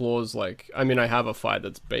bumpy floors, like, I mean, I have a fight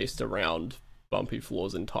that's based around bumpy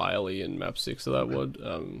floors entirely in map 6 of that wood,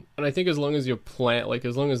 and I think as long as you're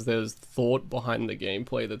as long as there's thought behind the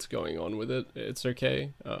gameplay that's going on with it, it's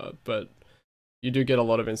okay. But you do get a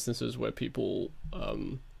lot of instances where people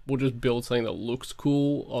will just build something that looks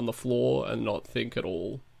cool on the floor and not think at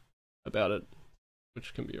all about it,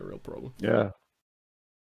 which can be a real problem. Yeah.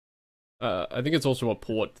 I think it's also a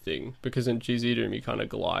port thing, because in GZ Doom you kind of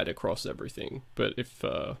glide across everything, but if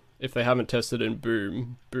they haven't tested in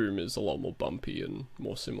Boom is a lot more bumpy and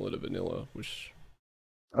more similar to vanilla, which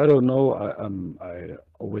I don't know. I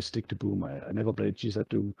always stick to Boom. I never played GZ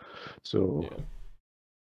Doom, so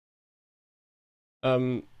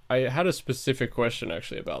yeah. I had a specific question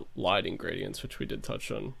actually about lighting gradients, which we did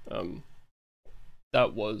touch on.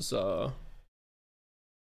 That was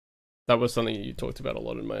something you talked about a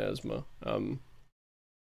lot in Miasma. And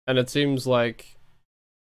it seems like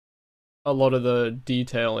a lot of the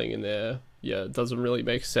detailing in there, it doesn't really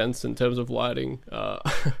make sense in terms of lighting.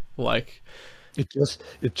 Like it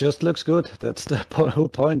just looks good. That's the whole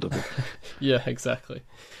point of it. Yeah, exactly.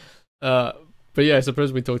 But yeah, I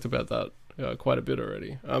suppose we talked about that quite a bit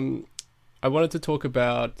already. I wanted to talk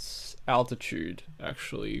about altitude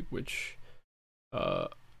actually, which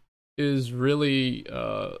is really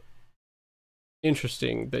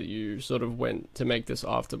interesting that you sort of went to make this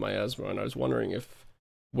after Miasma, and I was wondering if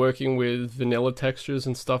working with vanilla textures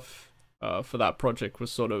and stuff for that project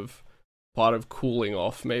was sort of part of cooling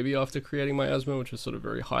off maybe after creating Miasma, which is sort of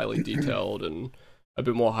very highly detailed and a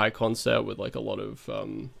bit more high concept with like a lot of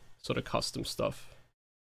sort of custom stuff.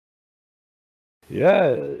 Yeah,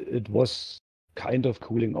 it was kind of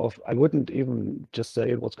cooling off. I wouldn't even just say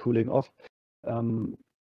it was cooling off.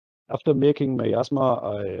 After making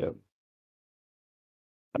Miasma,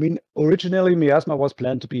 I mean, originally Miasma was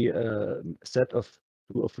planned to be a set of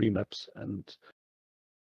 2 or 3 maps, and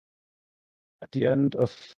at the end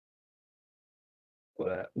of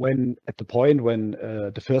at the point when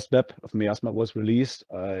the first map of Miasma was released,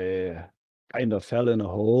 I kind of fell in a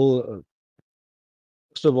hole.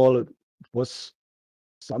 First of all, it was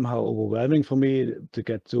somehow overwhelming for me to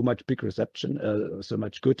get so much big reception, so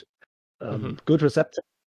much good reception,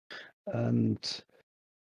 and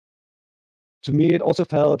to me it also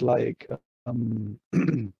felt like I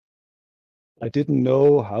didn't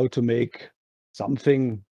know how to make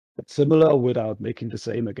something similar without making the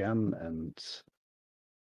same again, and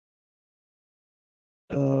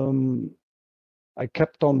I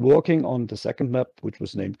kept on working on the second map, which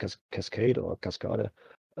was named Cascade or Cascade,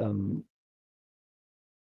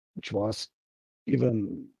 which was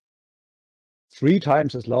even 3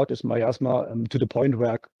 times as loud as Miasma, to the point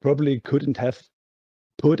where I probably couldn't have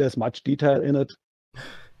put as much detail in it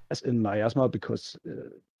as in Miasma because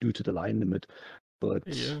due to the line limit. But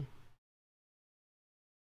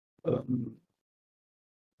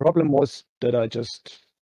problem was that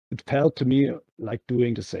it felt to me like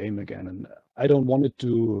doing the same again, and I don't want it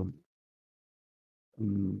to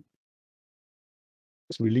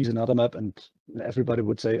release another map, and everybody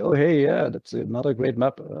would say, "Oh, hey, yeah, that's another great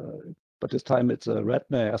map." But this time it's a red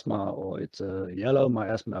miasma, or it's a yellow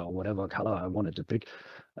miasma, or whatever color I wanted to pick.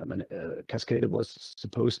 I mean, Cascade was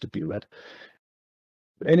supposed to be red.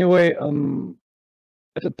 But anyway,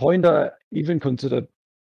 at the point I even considered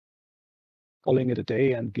calling it a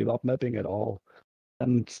day and give up mapping at all.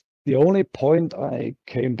 And the only point I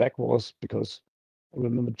came back was because I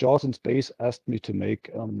remember Jaws in Space asked me to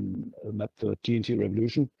make a map for TNT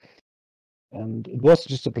Revolution. And it was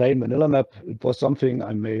just a plain vanilla map. It was something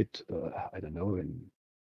I made, I don't know,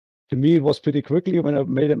 to me it was pretty quickly when I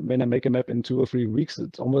make a map in 2 or 3 weeks.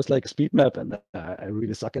 It's almost like a speed map, and I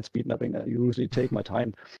really suck at speed mapping. I usually take my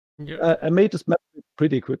time. Yeah. I made this map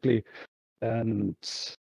pretty quickly, and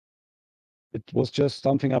it was just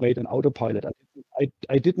something I made in autopilot.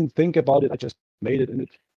 I didn't think about it. I just made it, and it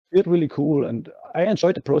felt really cool. And I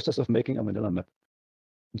enjoyed the process of making a vanilla map.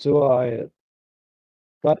 And so I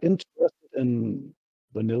got interested in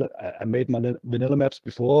vanilla. I made my vanilla maps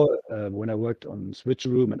before when I worked on Switch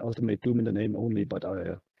Room and also made Doom in the Name only, but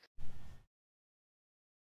I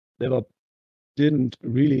never didn't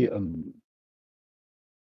really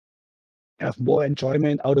have more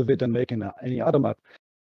enjoyment out of it than making any other map.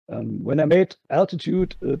 When I made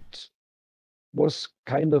Altitude, it was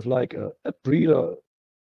kind of like a breather.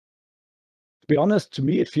 To be honest, to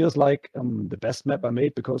me, it feels like the best map I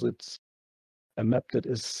made because it's a map that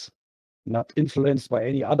is not influenced by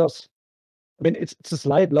any others. I mean, it's a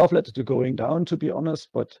slight love letter to Going Down, to be honest,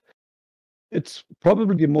 but it's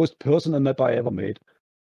probably the most personal map I ever made.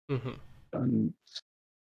 Mm-hmm. And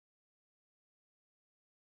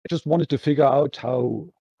I just wanted to figure out how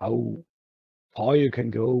far you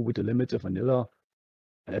can go with the limits of vanilla.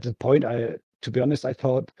 And at the point, to be honest, I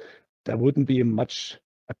thought there wouldn't be much.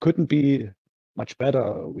 I couldn't be much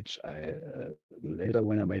better, which I later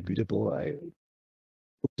when I made Beautiful, I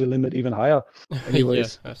put the limit even higher.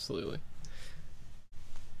 Anyways, Yeah, absolutely.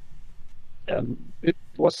 it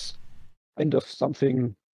was kind of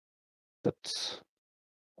something that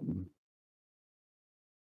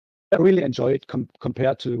I really enjoyed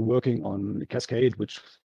compared to working on Cascade, which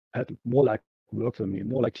had more like work for me,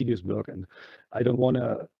 more like tedious work. And I don't want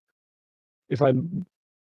to, if I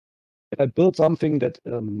build something that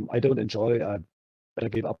I don't enjoy, I better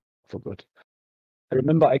give up for good. I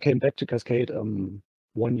remember I came back to Cascade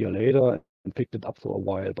 1 year later and picked it up for a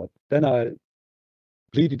while, but then I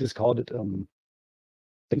completely discarded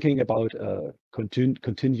thinking about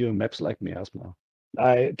continuing maps like Miasma.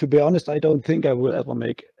 To be honest, I don't think I will ever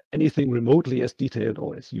make anything remotely as detailed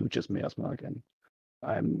or as huge as Miasma again.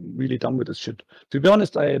 I'm really done with this shit. To be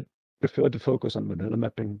honest, I prefer to focus on vanilla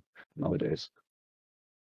mapping nowadays.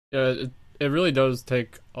 Yeah, it really does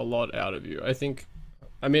take a lot out of you.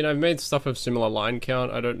 I mean, I've made stuff of similar line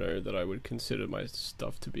count. I don't know that I would consider my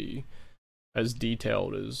stuff to be as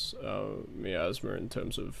detailed as Miasma in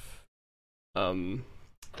terms of. I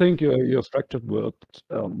think your fractured world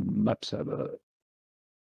maps have a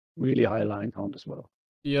really high line count as well.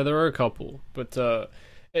 Yeah, there are a couple, but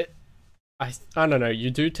I don't know.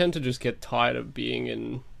 You do tend to just get tired of being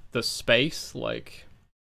in the space. Like,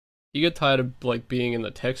 you get tired of like being in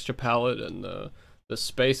the texture palette and the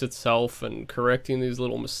space itself and correcting these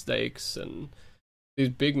little mistakes, and these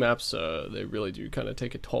big maps. They really do kind of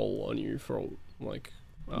take a toll on you for like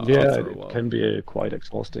Yeah, after a it while. can be quite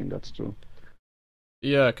exhausting. That's true.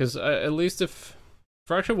 Yeah, because at least if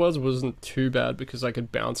Fractured Worlds wasn't too bad because I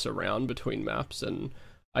could bounce around between maps, and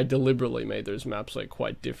I deliberately made those maps like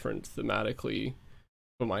quite different thematically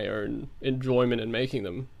for my own enjoyment in making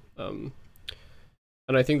them. And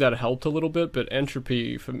I think that helped a little bit, but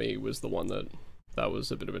Entropy for me was the one that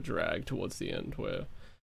was a bit of a drag towards the end, where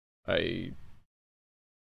I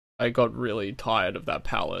got really tired of that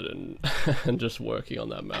palette and and just working on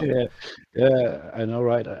that map. Yeah, I know,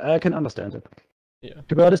 right? I can understand it. Yeah.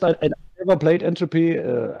 To be honest, I never played Entropy.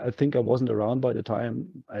 I think I wasn't around by the time.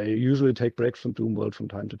 I usually take breaks from Doom World from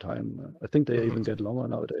time to time. I think they even get longer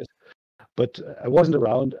nowadays. But I wasn't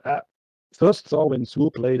around. First saw when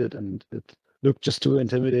Sue played it, and it looked just too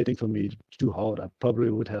intimidating for me, too hard. I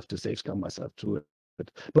probably would have to save scum myself to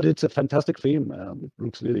it. But it's a fantastic theme. It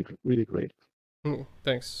looks really, really great.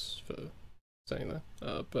 Thanks for saying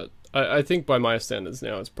that. But I think by my standards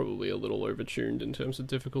now, it's probably a little overtuned in terms of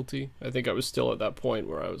difficulty. I think I was still at that point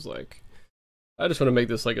where I was like, I just want to make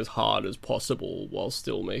this like as hard as possible while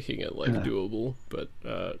still making it like doable. But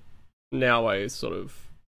now I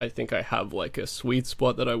think I have like a sweet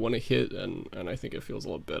spot that I want to hit, and I think it feels a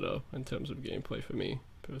lot better in terms of gameplay for me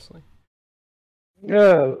personally.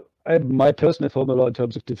 Yeah, my personal formula in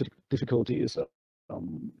terms of difficulty is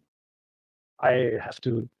I have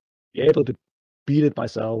to be able to beat it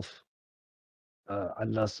myself,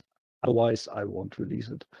 unless otherwise I won't release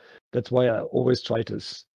it. That's why I always try to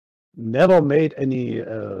never made any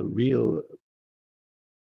real.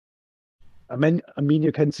 I mean,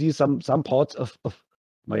 you can see some parts of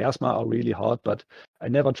Miasma are really hard, but I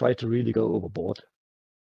never try to really go overboard.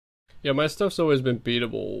 Yeah, my stuff's always been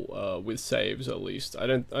beatable with saves at least.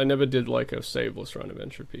 I never did like a saveless run of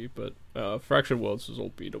Entropy, but Fractured Worlds was all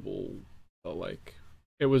beatable. Like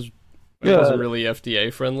it was, it wasn't really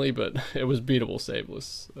FDA friendly, but it was beatable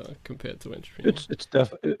saveless compared to Entropy.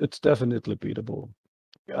 It's definitely beatable,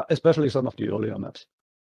 yeah, especially some of the earlier maps.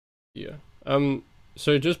 Yeah.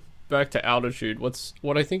 So just back to Altitude.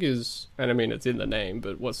 What I think is, and I mean it's in the name,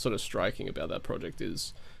 but what's sort of striking about that project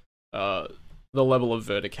is, the level of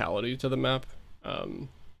verticality to the map.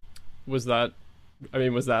 Was that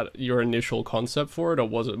your initial concept for it, or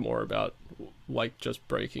was it more about like just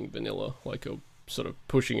breaking vanilla, like a sort of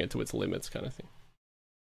pushing it to its limits kind of thing?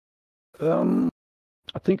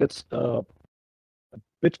 I think it's a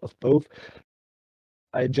bit of both.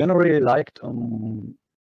 I generally liked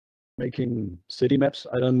making city maps.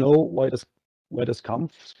 I don't know where this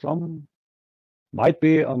comes from. Might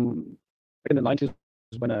be in the 90s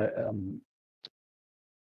when I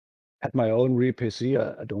had my own real PC.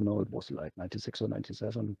 I don't know, it was like 96 or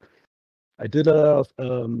 97. I did a lot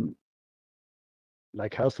of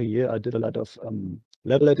like half a year. I did a lot of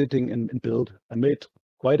level editing in Build. I made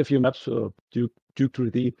quite a few maps for Duke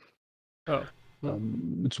 3D. Oh,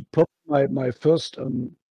 it's probably my first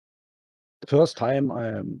time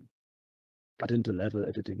I got into level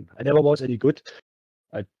editing. I never was any good.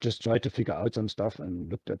 I just tried to figure out some stuff and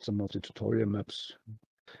looked at some of the tutorial maps.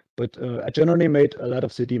 But I generally made a lot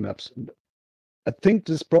of city maps. I think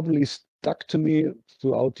this probably stuck to me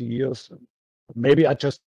throughout the years. Maybe I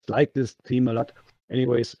just like this theme a lot.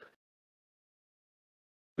 Anyways,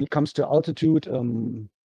 when it comes to altitude,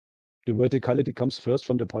 the verticality comes first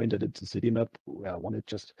from the point that it's a city map where I wanted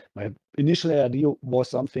just my initial idea was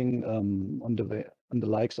something on the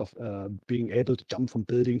likes of being able to jump from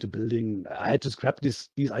building to building. I had to scrap these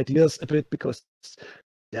ideas a bit because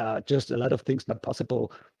there are just a lot of things not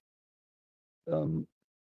possible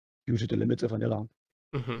due to the limits of vanilla.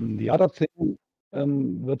 The other thing,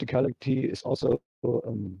 verticality is also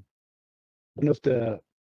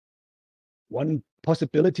one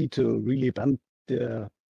possibility to really bend the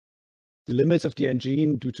limits of the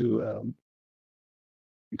engine due to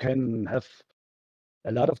you can have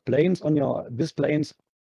a lot of planes on these planes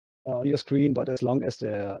on your screen, but as long as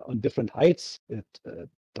they're on different heights, it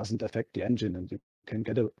doesn't affect the engine, and you can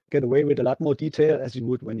get away with a lot more detail as you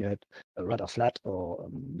would when you had a rather flat or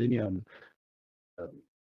linear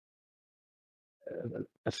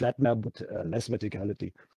a flat map with less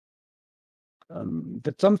verticality.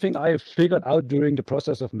 That's something I figured out during the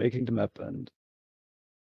process of making the map, and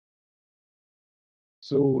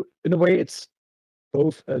so in a way, it's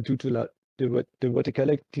both due to the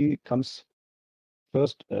verticality comes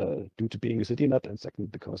first due to being a city map, and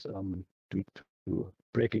second because due to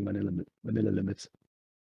breaking vanilla limits.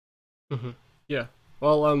 Yeah.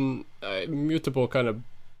 Well, Mutable kind of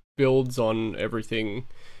builds on everything.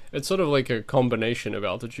 It's sort of like a combination of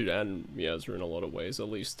Altitude and Miasma in a lot of ways, at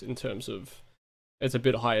least in terms of it's a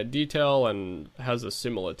bit higher detail and has a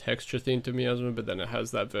similar texture theme to Miasma, but then it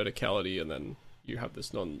has that verticality, and then you have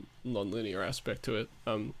this non-linear aspect to it.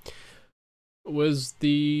 Was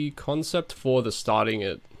the concept for the starting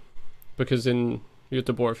it, because in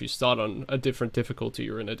Göteborg, if you start on a different difficulty,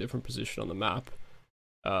 you're in a different position on the map.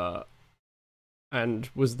 And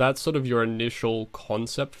was that sort of your initial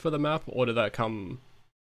concept for the map, or did that come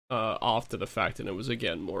after the fact, and it was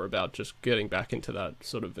again more about just getting back into that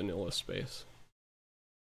sort of vanilla space?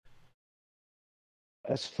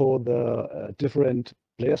 As for the different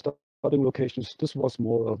player starting locations, this was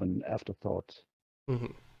more of an afterthought.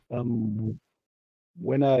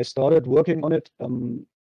 When I started working on it,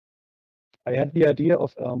 I had the idea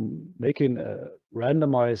of making a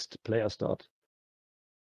randomized player start.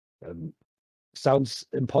 Sounds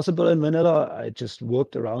impossible in vanilla. I just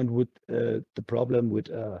worked around with the problem with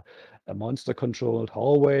a monster-controlled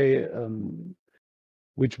hallway,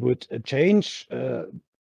 which would change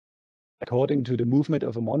according to the movement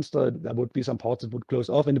of a monster. There would be some parts that would close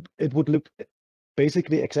off, and it would look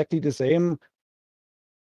basically exactly the same,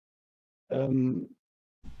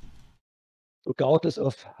 regardless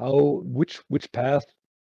of which path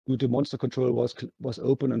due to monster control was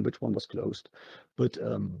open and which one was closed. But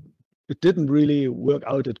it didn't really work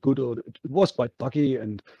out that good, or it was quite buggy,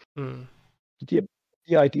 and the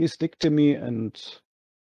idea stick to me, and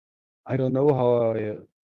I don't know how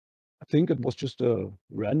I think it was just a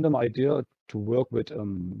random idea to work with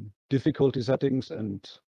difficulty settings, and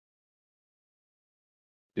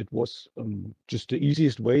it was just the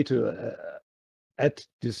easiest way to add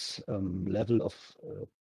this level of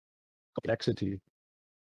complexity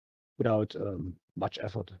without much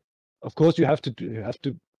effort. Of course, you have to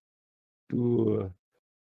do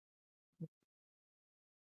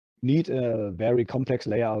need a very complex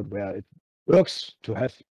layout where it works to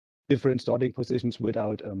have different starting positions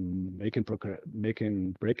without making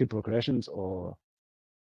breaking progressions or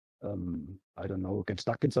I don't know, get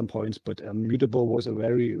stuck in some points. But Mutable was a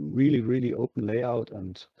really open layout,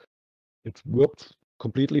 and it worked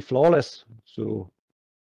completely flawless. So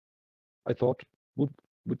I thought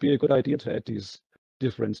would be a good idea to add these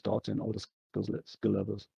different starts in all the skill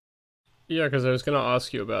levels. Yeah, because I was going to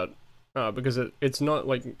ask you about because it's not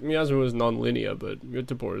like Miasma was non-linear, but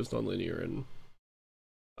Mutable is non-linear in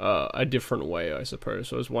a different way, I suppose.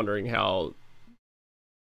 So I was wondering how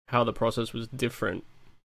the process was different.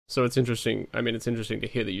 So it's interesting. I mean, it's interesting to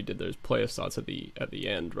hear that you did those player starts at the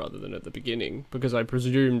end rather than at the beginning, because I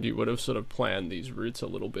presumed you would have sort of planned these routes a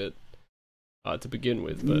little bit to begin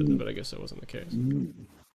with, but I guess that wasn't the case.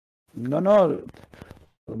 No.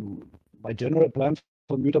 My general plan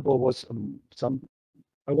for Mutable was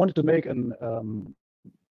I wanted to make an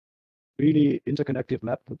really interconnected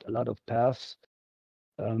map with a lot of paths.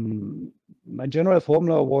 My general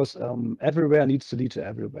formula was everywhere needs to lead to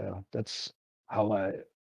everywhere. That's how I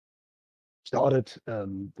started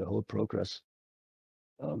the whole progress.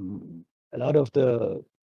 A lot of the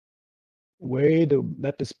way the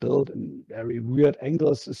map is built in very weird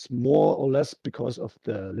angles is more or less because of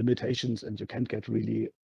the limitations, and you can't get really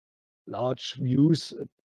large views.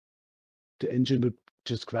 The engine would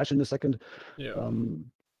just crash in a second. Yeah.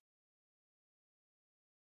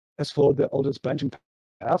 As for all those branching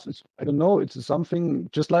paths, I don't know. It's something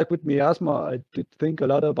just like with Miasma. I did think a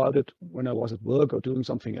lot about it when I was at work or doing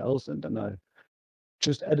something else, and then I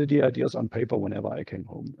just added the ideas on paper whenever I came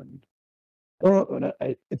home. And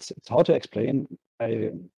it's hard to explain.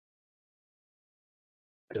 I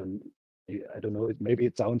don't know. Maybe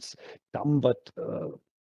it sounds dumb, but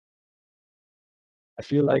I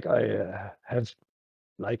feel like I have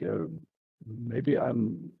like maybe I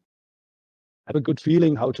have a good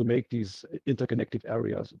feeling how to make these interconnected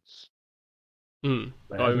areas. I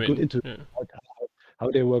have a good intuition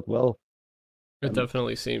how they work well. It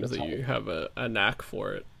definitely seems that you have a knack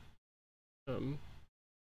for it.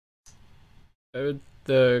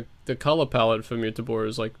 The color palette for Mutable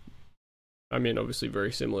is like, I mean, obviously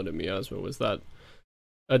very similar to Miasma. Was that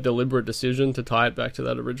a deliberate decision to tie it back to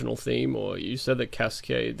that original theme, or you said that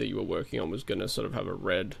Cascade that you were working on was going to sort of have a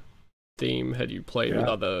red theme? Had you played with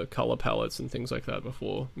other color palettes and things like that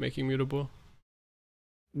before making Mutable?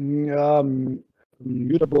 Mutable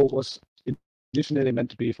was originally meant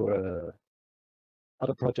to be for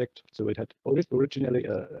other project, so it had originally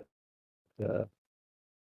a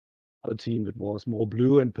other team that was more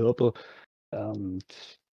blue and purple.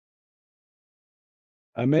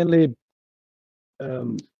 I mainly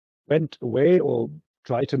went away or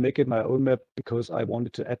tried to make it my own map because I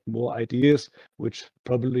wanted to add more ideas, which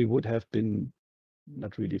probably would have been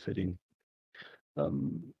not really fitting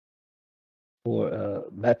for a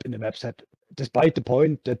map in a map set, despite the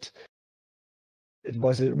point that it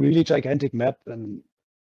was a really gigantic map. And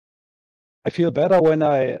I feel better when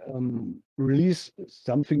I release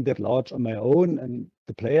something that large on my own and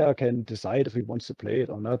the player can decide if he wants to play it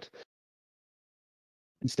or not,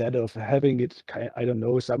 instead of having it, I don't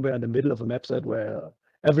know, somewhere in the middle of a map set where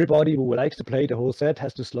everybody who likes to play the whole set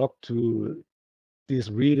has to slog to this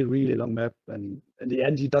really long map, and in the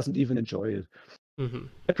end he doesn't even enjoy it.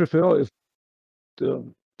 I prefer if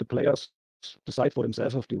the players decide for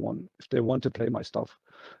themselves if they want to play my stuff.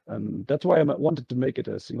 That's why I wanted to make it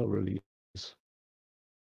a single release.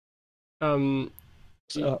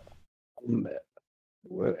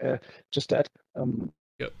 Just that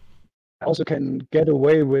I also can get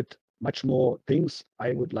away with much more things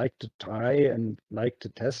I would like to try and like to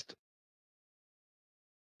test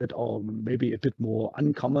that are maybe a bit more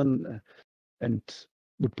uncommon and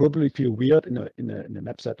would probably feel weird in a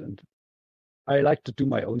map set. And I like to do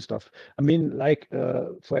my own stuff. I mean, like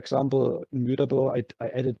for example, in Mutable, I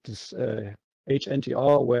added this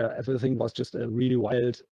HNTR where everything was just a really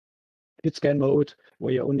wild hit scan mode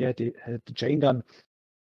where you only had the chain gun.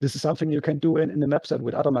 This is something you can do in the map set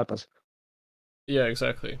with other mappers. Yeah,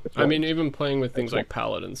 exactly. I mean, even playing with things like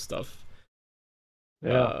palette and stuff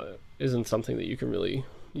isn't something that you can really...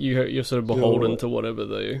 You're sort of beholden to whatever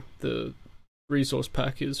the resource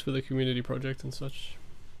pack is for the community project and such.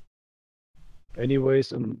 Anyways,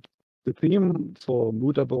 the theme for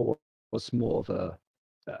Mutable was more of a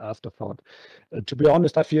afterthought. To be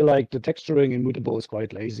honest, I feel like the texturing in Mutable is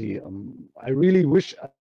quite lazy. I really wish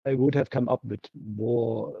I would have come up with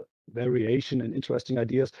more variation and interesting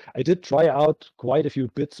ideas. I did try out quite a few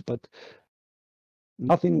bits, but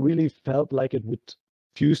nothing really felt like it would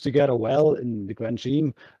fuse together well in the grand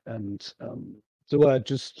scheme. And so I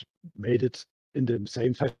just made it in the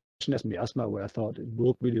same fashion as Miasma, where I thought it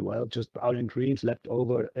worked really well, just brown and greens left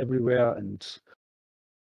over everywhere. And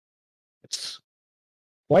it's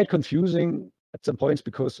quite confusing at some points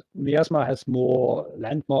because Miasma has more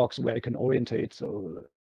landmarks where you can orientate. So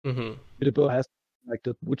Mutable has like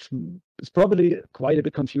that, which is probably quite a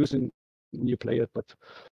bit confusing when you play it. But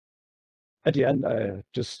at the end, I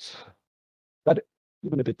just got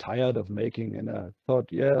even a bit tired of making, and I thought,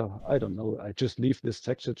 yeah, I don't know, I just leave this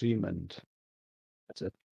texture scheme and that's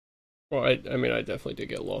it. Well, I mean, I definitely did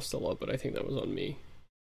get lost a lot, but I think that was on me.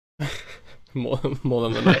 more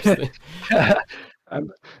than the maps thing.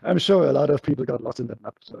 I'm sure a lot of people got lost in that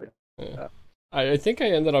map. So yeah. I think I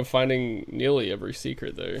ended up finding nearly every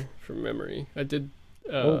secret though, from memory. I did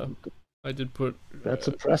put that's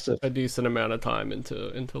impressive. A decent amount of time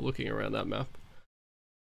into looking around that map.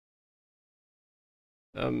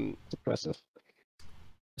 It's impressive.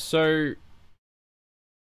 So,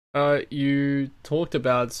 you talked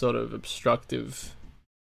about sort of obstructive,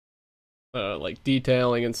 like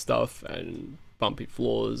detailing and stuff, and bumpy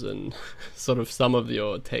floors, and sort of some of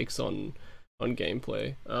your takes on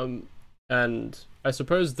gameplay. And I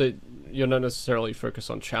suppose that you're not necessarily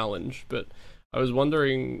focused on challenge, but I was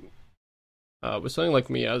wondering, with something like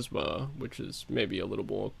Miasma, which is maybe a little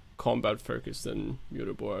more combat focused than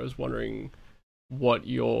Mutable, I was wondering what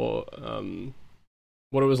it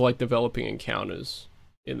was like developing encounters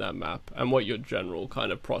in that map, and what your general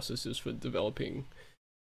kind of process is for developing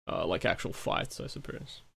like actual fights, I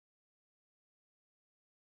suppose.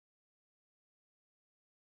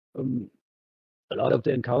 A lot of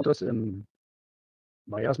the encounters in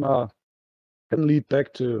Miasma can lead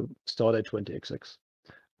back to Stardate 20XX.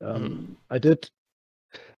 I did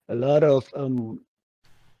a lot of I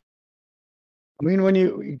mean, when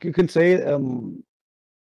you can say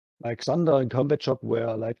like Thunder and Combat Shock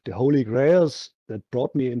were like the holy grails that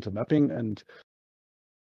brought me into mapping, and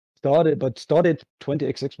Stardate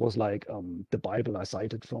 20XX was like the Bible I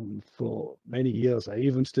cited from for many years. I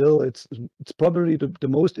even still, it's probably the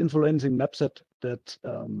most influencing map set that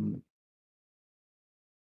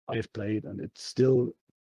I've played, and it's still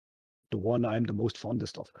the one I'm the most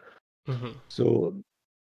fondest of. So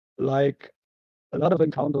like a lot of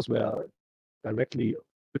encounters were directly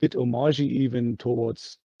a bit homage even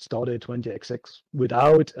towards Stardate 20XX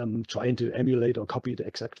without trying to emulate or copy the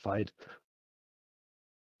exact fight.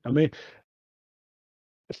 I mean,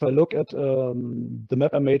 if I look at the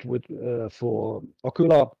map I made with for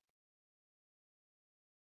Ocular,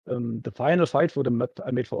 the final fight for the map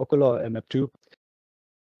I made for Ocular and map 2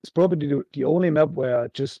 is probably the only map where I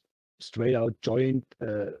just straight out joined,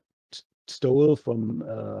 stole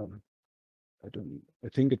from I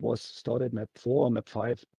think it was started map 4 or map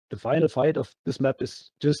 5. The final fight of this map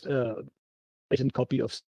is just a latent copy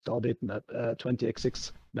of Stardate map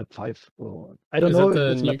 20x6 map 5. Or I don't know if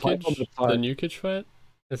it's map 5 or map 5. The Nukage fight?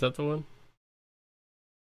 Is that the one?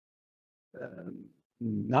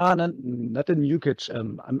 Nah, not the Nukage.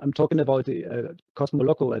 I'm talking about the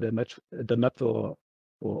Cosmoloco at the map for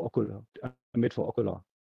Ocular. I made for Ocular.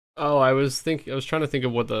 Oh, I was trying to think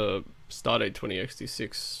of what the Stardate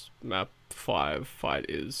 20x6 map 5 fight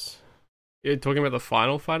is. You're talking about the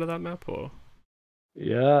final fight of that map, or?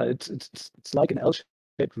 Yeah, it's like an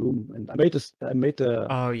L-shaped room, and I made the.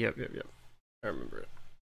 Oh, yep. I remember it.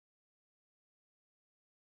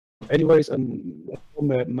 Anyways,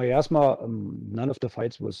 Miasma, none of the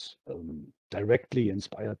fights was directly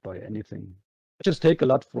inspired by anything. I just take a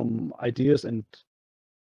lot from ideas and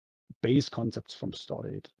base concepts from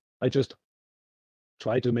Stardate. I just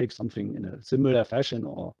try to make something in a similar fashion,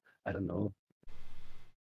 or I don't know.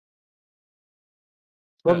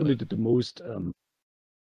 Probably the most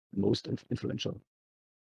influential.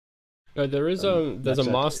 There's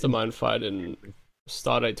a mastermind fight in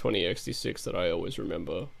Stardate 20x6 that I always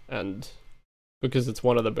remember, and because it's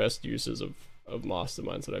one of the best uses of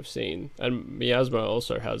masterminds that I've seen. And Miasma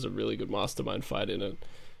also has a really good mastermind fight in it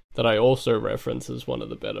that I also reference as one of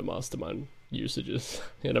the better mastermind usages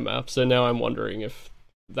in a map. So now I'm wondering if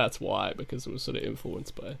that's why, because it was sort of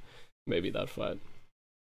influenced by maybe that fight.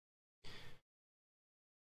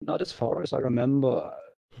 Not as far as I remember.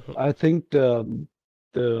 I think the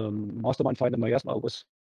mastermind fight in Miasma was,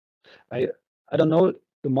 I don't know,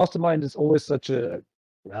 the mastermind is always such a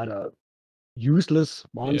rather useless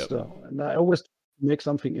monster, and I always make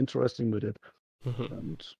something interesting with it.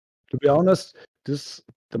 And to be honest,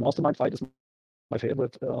 the mastermind fight is my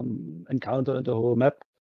favorite encounter in the whole map.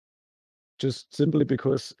 Just simply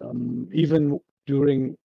because even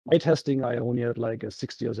during my testing, I only had like a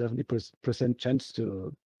 60 or 70% chance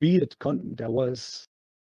to beat it. There was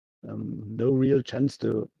no real chance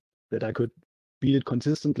that I could beat it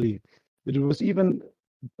consistently. It was even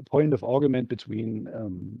a point of argument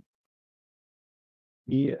between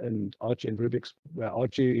me and Archie and Ribbiks, where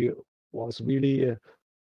Archie was really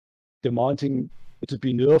demanding it to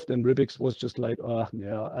be nerfed, and Ribbiks was just like, "Ah,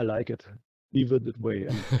 yeah, I like it, leave it that way."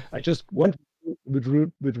 And I just went with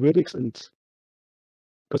Ribbiks, and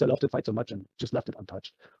because I loved the fight so much, and just left it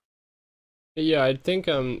untouched. Yeah, I think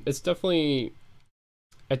it's definitely,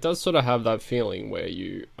 it does sort of have that feeling where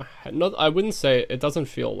you not, I wouldn't say it doesn't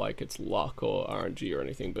feel like it's luck or RNG or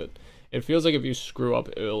anything, but it feels like if you screw up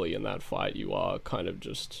early in that fight, you are kind of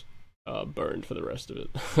just burned for the rest of it.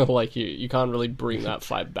 Like you can't really bring that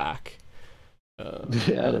fight back.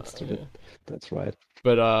 Yeah, that's Yeah. that's right.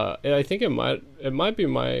 But I think it might be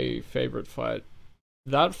my favorite fight.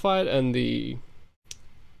 That fight and the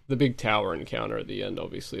big tower encounter at the end.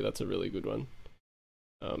 Obviously, that's a really good one.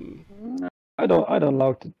 I don't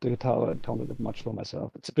like the tower encounter that much for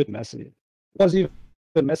myself. It's a bit messy. It was even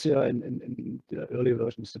messier in the early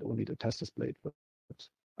versions that only the testers played, but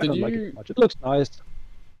I Did don't like it you? much. It looks nice,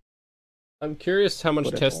 I'm curious how much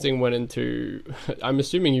but that's all. testing went into. I'm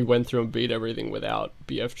assuming you went through and beat everything without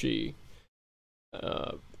BFG,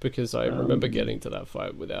 because I remember getting to that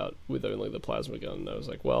fight with only the plasma gun. And I was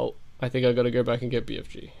like, well, I think I got to go back and get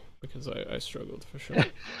BFG because I struggled for sure.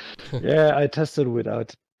 Yeah, I tested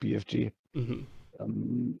without BFG. Hmm.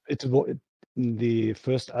 In the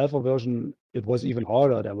first alpha version, it was even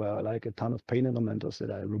harder. There were like a ton of pain elementals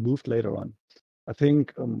that I removed later on. I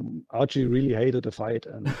think Archie really hated the fight,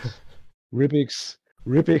 and Ribbiks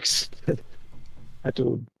had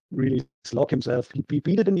to really slog himself. He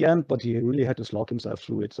beat it in the end, but he really had to slog himself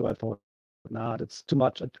through it. So I thought, nah, that's too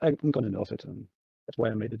much. I'm gonna nerf it, and that's why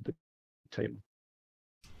I made it a bit tame.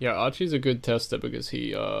 Yeah, Archie's a good tester because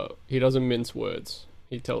he doesn't mince words.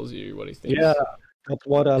 He tells you what he Yeah, thinks. that's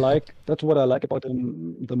what I like. That's what I like about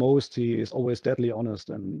him the most. He is always deadly honest,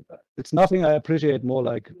 and it's nothing I appreciate more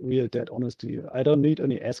like real dead honesty. I don't need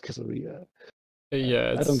any ass-kissery. Yeah,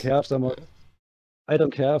 I don't it's care if someone. I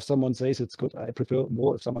don't care if someone says it's good. I prefer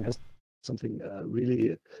more if someone has something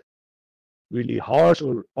really, really harsh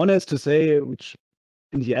or honest to say, which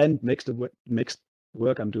in the end makes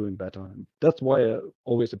work I'm doing better. And that's why I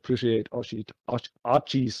always appreciate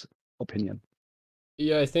Archie's opinion.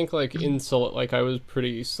 yeah. I think like like I was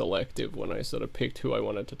pretty selective when I sort of picked who I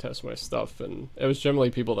wanted to test my stuff, and it was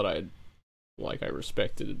generally people that I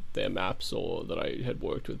respected their maps or that I had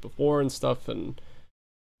worked with before and stuff, and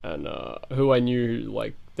who I knew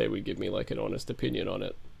like they would give me like an honest opinion on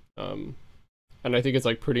it. Um, and I think it's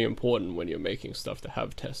like pretty important when you're making stuff to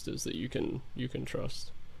have testers that you can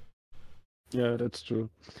trust. Yeah, that's true.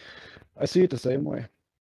 I see it the same way.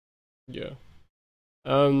 Yeah.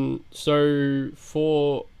 So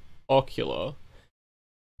for Ocular,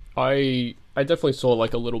 I definitely saw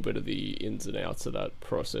like a little bit of the ins and outs of that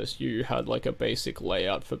process. You had like a basic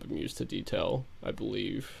layout for Bermuda to detail, I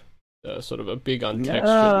believe. Sort of a big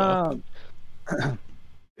untextured map. Yeah,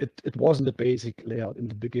 it wasn't a basic layout in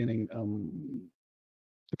the beginning.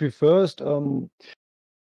 To be first,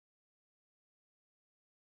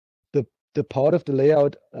 the the part of the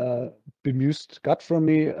layout Bemused got from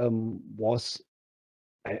me was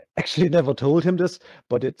I actually never told him this,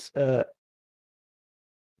 but it's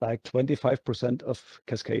like 25% of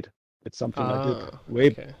Cascade. It's something I did Ah,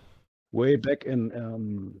 okay. way back in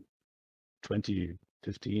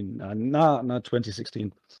 2015. Nah, not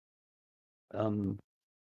 2016. Um,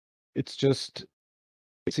 it's just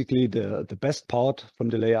basically the best part from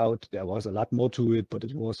the layout. There was a lot more to it, but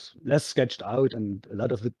it was less sketched out, and a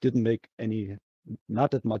lot of it didn't make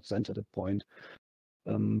not that much sense at that point.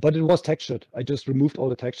 But it was textured. I just removed all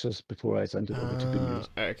the textures before I sent it over to Ah, Bemused.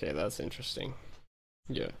 okay, that's interesting.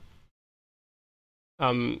 Yeah.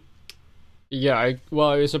 Um, yeah,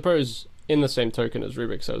 I suppose in the same token as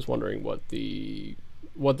Rubik's, I was wondering what the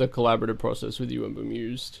collaborative process with you and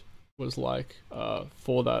Bemused was like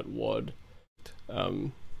for that WOD.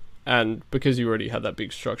 Um, and because you already had that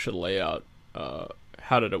big structured layout,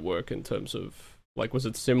 how did it work in terms of like was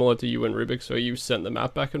it similar to you and Rubik's, so you sent the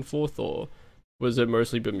map back and forth, or was it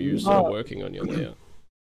mostly Bemused sort of No, working on your layout?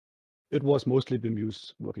 it was mostly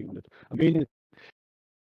Bemused working on it. I mean, as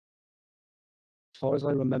far as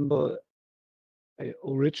I remember, I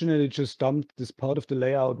originally just dumped this part of the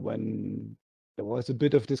layout when there was a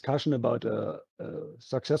bit of discussion about a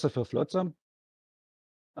successor for Flotsam.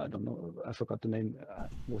 I don't know. I forgot the name.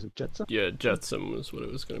 Was it Jetsam? Yeah, Jetsam was what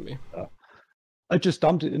it was going to be. I just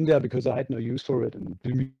dumped it in there because I had no use for it, and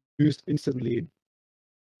used instantly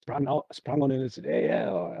sprung on it and said, "Hey, yeah,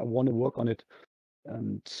 I want to work on it."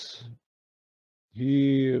 And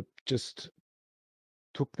he just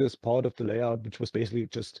took this part of the layout, which was basically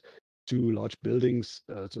just two large buildings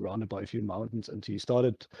surrounded by a few mountains, and he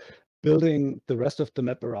started building the rest of the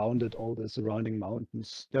map around it, all the surrounding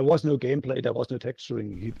mountains. There was no gameplay, there was no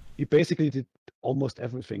texturing. He basically did almost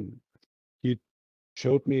everything. He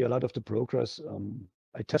showed me a lot of the progress.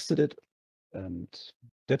 I tested it, and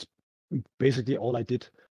that's basically all I did.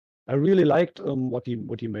 I really liked what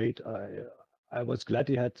he made. I was glad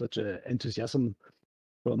he had such an enthusiasm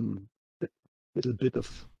from the little bit of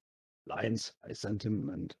lines I sent him,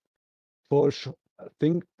 and I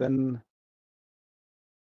think then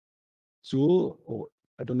Zool, or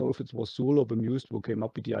I don't know if it was Zool or Bemused, who came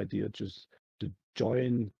up with the idea just to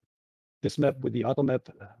join this map with the other map.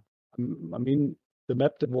 I mean, the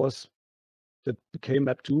map that became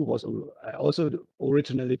map 2 was I also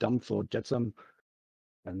originally dumped for Jetsam,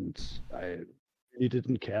 and I really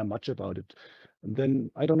didn't care much about it. And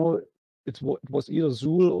then I don't know, it was either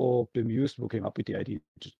Zool or Bemused who came up with the idea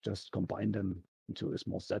to just combine them into a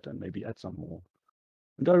small set and maybe add some more.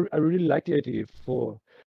 And I really like the idea for.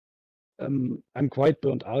 I'm quite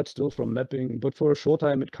burnt out still from mapping, but for a short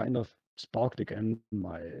time it kind of sparked again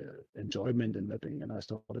my enjoyment in mapping, and I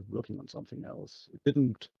started working on something else. It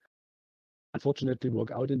didn't unfortunately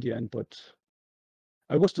work out in the end, but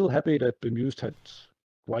I was still happy that Bemused had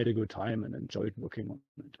quite a good time and enjoyed working on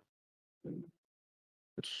it. And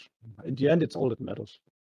it's in the end, it's all that matters.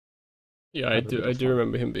 Yeah, I do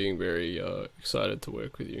remember him being very excited to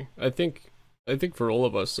work with you. I think for all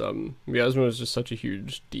of us, Miasma was just such a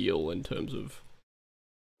huge deal in terms of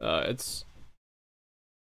it's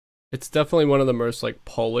definitely one of the most like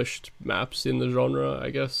polished maps in the genre,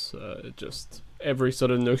 I guess. It just every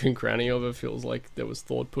sort of nook and cranny of it feels like there was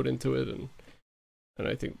thought put into it, and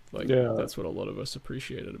I think like that's what a lot of us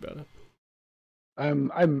appreciated about it.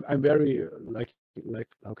 I'm very like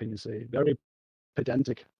how can you say, very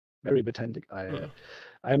pedantic.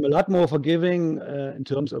 I'm a lot more forgiving in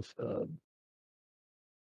terms of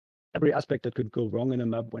every aspect that could go wrong in a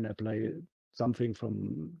map when I play something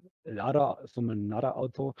from another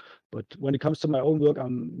author. But when it comes to my own work,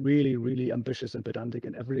 I'm really, really ambitious and pedantic,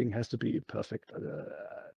 and everything has to be perfect.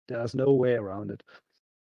 There's no way around it.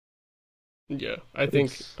 Yeah, I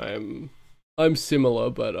think I'm similar,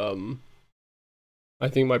 but I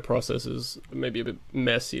think my process is maybe a bit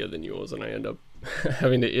messier than yours, and I end up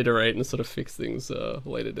having to iterate and sort of fix things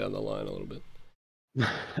later down the line a little bit.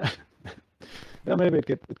 Yeah, maybe it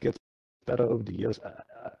gets better over the years.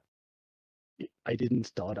 I didn't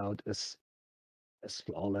start out as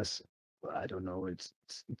flawless. I don't know. It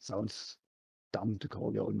sounds dumb to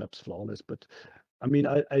call your own maps flawless, but I mean,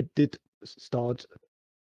 I did start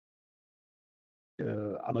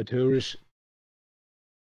amateurish,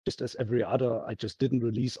 just as every other. I just didn't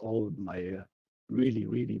release all my really,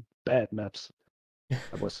 really bad maps.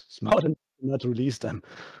 I was smart enough not to release them.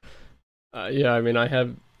 Yeah, I mean,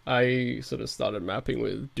 I sort of started mapping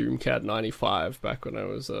with Doomcat 95 back when I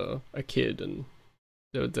was a kid, and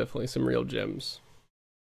there were definitely some real gems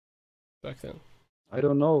back then. I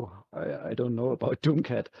don't know. I don't know about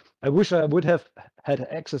Doomcat. I wish I would have had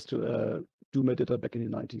access to a Doom editor back in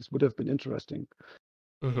the 90s. Would have been interesting.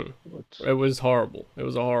 Mm-hmm. But... It was horrible. It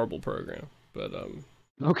was a horrible program, but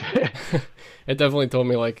okay. It definitely taught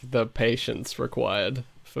me like the patience required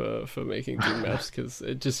for making Doom maps, because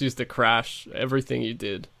it just used to crash everything you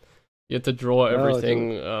did. You had to draw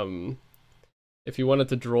everything. If you wanted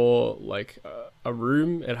to draw like a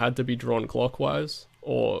room, it had to be drawn clockwise,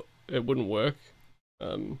 or it wouldn't work.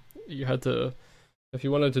 You had to, if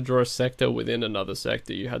you wanted to draw a sector within another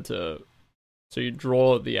sector, you had to. So you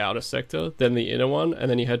draw the outer sector, then the inner one, and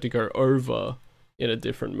then you had to go over in a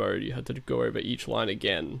different mode. You had to go over each line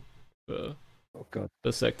again for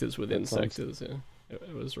the sectors within sectors. Yeah,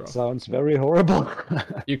 it was rough. Sounds very horrible.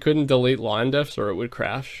 You couldn't delete line defs or it would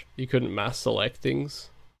crash. You couldn't mass select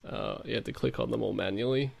things. You had to click on them all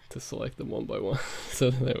manually to select them one by one,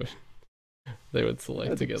 so they would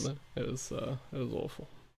select together. It was awful.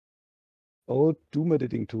 Old Doom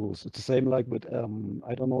editing tools. It's the same like with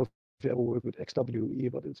I don't know if you ever work with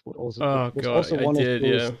XWE, but it's also one of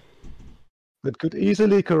those that could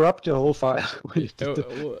easily corrupt your whole file when you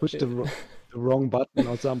push the wrong button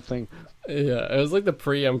or something. Yeah, it was like the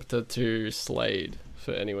preemptor to Slade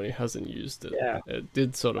for anyone who hasn't used it. Yeah, it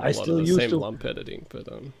did sort of a lot of the same lump editing, but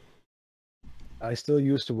I still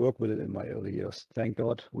used to work with it in my early years. Thank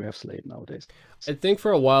God we have Slate nowadays. I think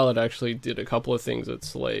for a while it actually did a couple of things that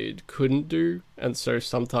Slade couldn't do, and so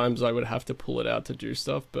sometimes I would have to pull it out to do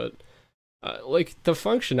stuff, but like the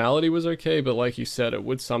functionality was okay, but like you said, it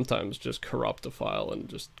would sometimes just corrupt a file and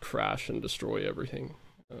just crash and destroy everything,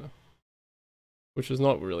 which is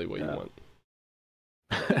not really what you want.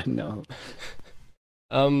 No.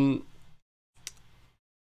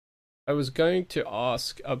 I was going to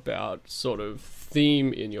ask about sort of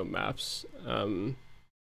theme in your maps,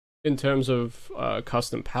 in terms of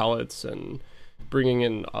custom palettes and bringing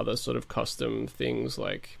in other sort of custom things.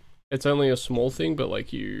 Like, it's only a small thing, but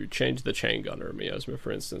like you change the chain gunner in Miasma,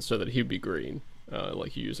 for instance, so that he'd be green.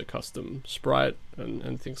 Like you use a custom sprite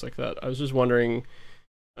and things like that. I was just wondering,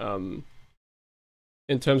 in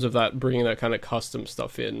terms of that, bringing that kind of custom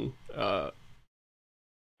stuff in,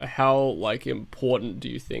 how like important do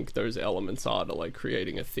you think those elements are to like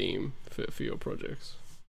creating a theme for your projects?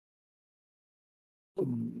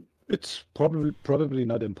 It's probably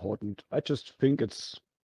not important. I just think it's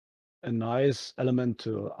a nice element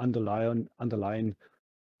to underline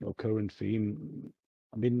your current theme.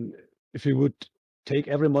 I mean, if you would take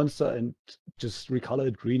every monster and just recolor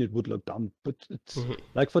it green, it would look dumb. But it's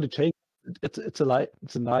like for the chain, it's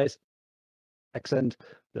a nice accent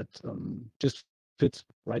that just fits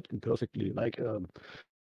right and perfectly. Like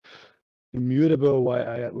Immutable,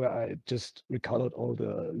 where I just recolored all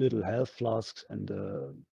the little health flasks and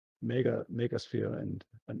megasphere and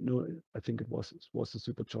no, I think it was the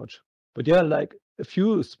supercharge. But yeah, like a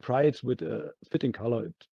few sprites with a fitting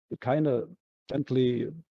color, it kind of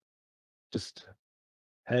gently just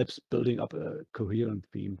helps building up a coherent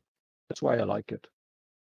theme. That's why I like it.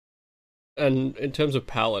 And in terms of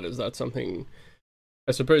palette, is that something,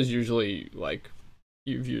 I suppose usually like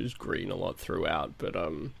you've used green a lot throughout, but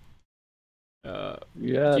Yeah,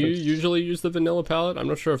 do you usually use the vanilla palette? I'm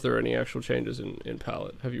not sure if there are any actual changes in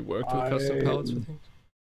palette. Have you worked with custom palettes for things?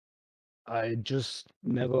 I just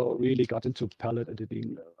never really got into palette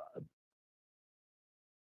editing.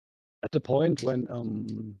 At the point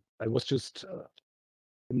when I was just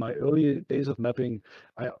in my early days of mapping,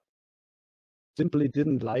 I simply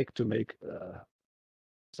didn't like to make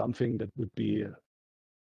something that would be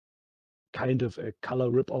kind of a color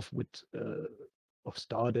rip-off with of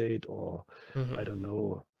Stardate or I don't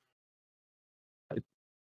know. I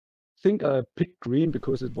think I picked green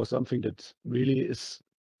because it was something that really is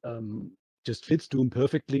just fits Doom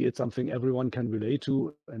perfectly. It's something everyone can relate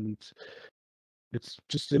to, and it's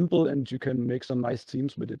just simple, and you can make some nice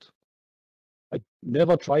themes with it. I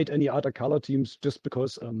never tried any other color teams just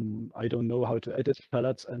because I don't know how to edit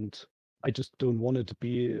palettes, and I just don't want it to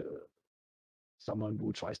be someone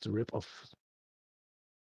who tries to rip off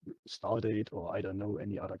Stardate or I don't know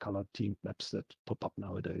any other color team maps that pop up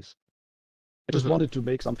nowadays. I just wanted to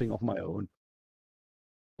make something of my own.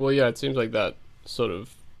 Well, yeah, it seems like that sort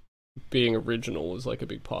of being original is like a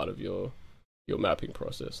big part of your mapping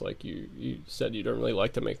process. Like you said, you don't really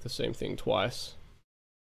like to make the same thing twice.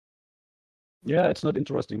 Yeah, it's not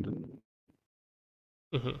interesting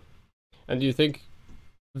to. And do you think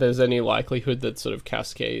there's any likelihood that sort of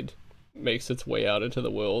Cascade makes its way out into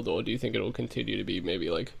the world, or do you think it'll continue to be maybe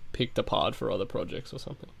like picked apart for other projects or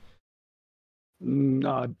something?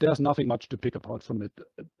 No, there's nothing much to pick apart from it.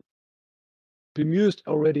 Bemused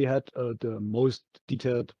already had the most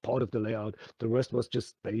detailed part of the layout. The rest was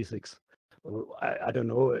just basics. I don't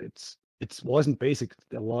know. It wasn't basic.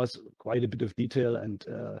 There was quite a bit of detail and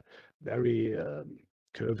very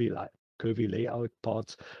curvy layout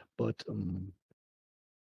parts, but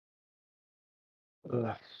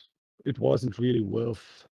it wasn't really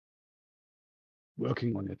worth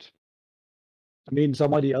working on it. I mean,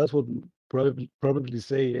 somebody else would probably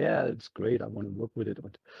say, "Yeah, it's great. I want to work with it,"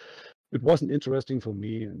 but it wasn't interesting for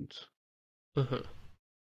me, and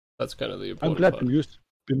that's kind of the I'm important glad part.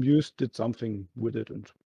 Bemused did something with it, and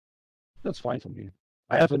that's fine for me.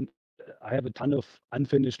 I have a ton of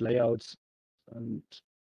unfinished layouts, and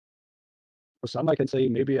for some I can say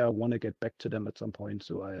maybe I want to get back to them at some point,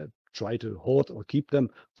 so I try to hoard or keep them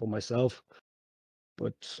for myself.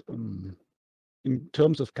 But in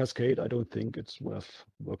terms of Cascade, I don't think it's worth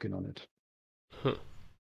working on it.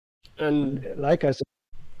 And like I said,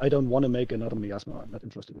 I don't want to make another Miasma. I'm not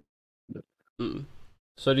interested in it.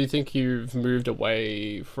 So do you think you've moved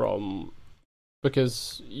away from,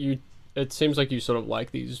 because it seems like you sort of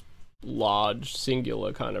like these large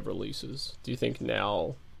singular kind of releases. Do you think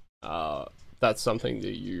now that's something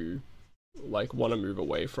that you like want to move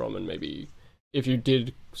away from, and maybe if you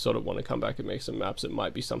did sort of want to come back and make some maps, it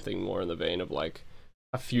might be something more in the vein of like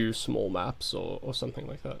a few small maps or something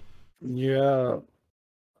like that? Yeah,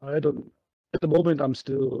 I don't. at the moment, I'm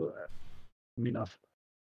still. I mean, I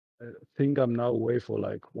think I'm now away for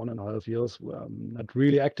like 1.5 years, where I'm not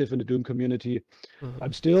really active in the Doom community. Mhm.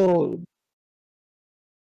 I'm still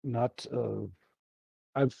not.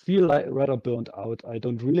 I feel like rather burnt out. I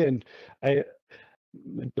don't really, and I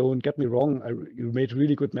don't get me wrong. You made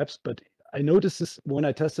really good maps, but I noticed this when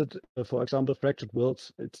I tested, for example, Fractured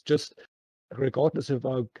Worlds. It's just regardless of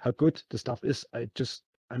how good the stuff is,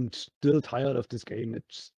 I'm still tired of this game.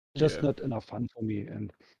 It's just Yeah. not enough fun for me.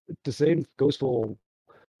 And the same goes for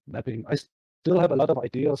mapping. I still have a lot of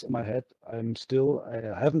ideas in my head. I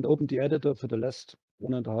haven't opened the editor for the last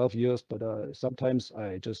 1.5 years, but sometimes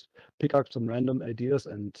I just pick up some random ideas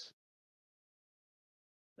and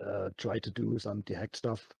try to do some dehacked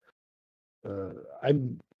stuff.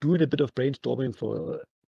 I'm doing a bit of brainstorming for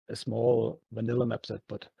a small vanilla map set,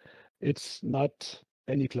 but it's not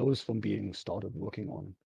any close from being started working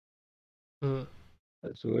on. Mhm.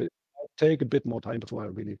 So it'll take a bit more time before I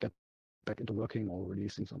really get back into working or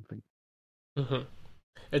releasing something. Mhm.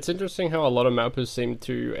 It's interesting how a lot of mappers seem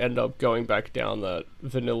to end up going back down that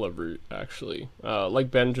vanilla route, actually. Like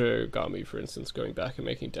Benjo Gami, for instance, going back and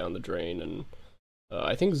making Down the Drain, and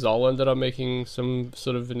I think Zol ended up making some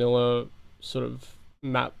sort of vanilla sort of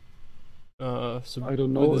map I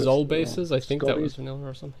don't with know if Zol bases. I think that was Scotty's. vanilla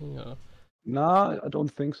or something. Nah, I don't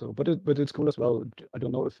think so. But it's cool as well. I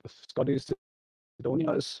don't know if Scotty's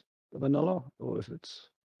Sidonia is vanilla or if it's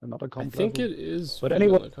another I comp think level. it is But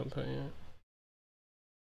anyway, vanilla company, yeah.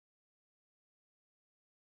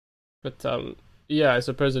 But yeah, I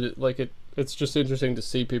suppose it's just interesting to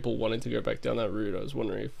see people wanting to go back down that route. I was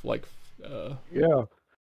wondering if yeah.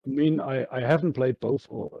 I mean, I haven't played both,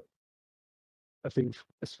 or I think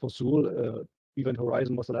as for Zool, Event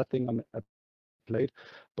Horizon was the last thing I played.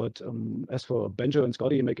 But as for Benjo and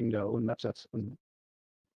Scotty making their own map sets and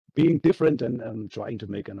being different and trying to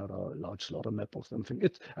make another large slaughter map or something,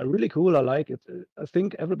 it's really cool. I like it. I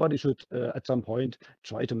think everybody should at some point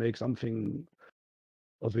try to make something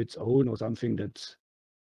of its own or something that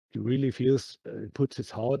he really feels puts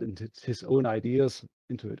his heart and his own ideas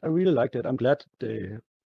into it. I really like that. I'm glad they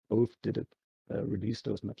both did it, release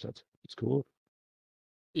those map sets. It's cool.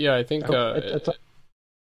 yeah, I I think hope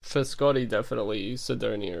for Scotty, definitely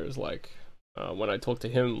Sidonia is like when I talk to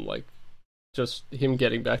him, like just him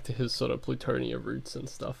getting back to his sort of Plutonia roots and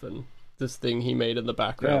stuff, and this thing he made in the yeah.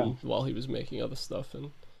 background while he was making other stuff,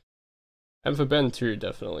 and for Ben too,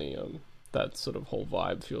 definitely that sort of whole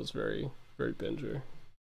vibe feels very very Benjo.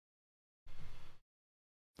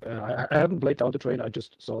 I haven't played Down the Train. I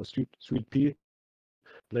just saw Sweet Pea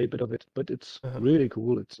play a bit of it, but it's Uh-huh. really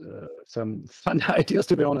cool. It's some fun ideas,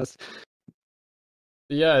 to be honest.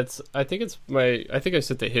 Yeah, I think I think I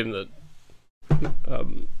said to him that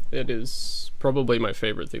it is probably my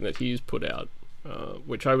favorite thing that he's put out,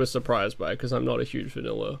 which I was surprised by because I'm not a huge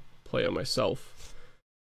vanilla player myself.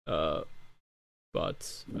 Uh,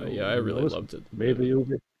 but yeah, I Who really knows? loved it. Maybe you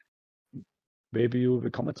will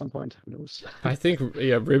come at some point. Who knows? I think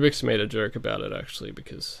yeah, Ribbiks made a joke about it actually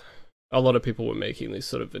because a lot of people were making these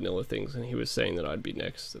sort of vanilla things, and he was saying that I'd be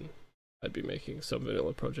next and I'd be making some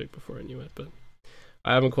vanilla project before I knew it, but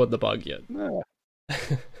I haven't caught the bug yet. Yeah,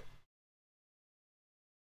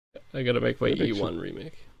 I gotta make my Ribbiks E1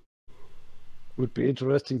 remake. would be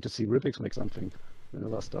interesting to see Ribbiks make something and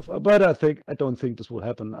other stuff. But I don't think this will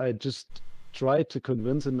happen. I just tried to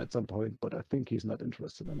convince him at some point, but I think he's not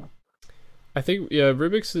interested enough. I think yeah,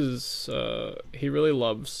 Rubik's is he really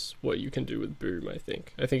loves what you can do with Boom. I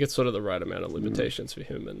think it's sort of the right amount of limitations for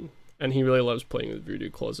him, and he really loves playing with voodoo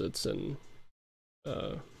closets and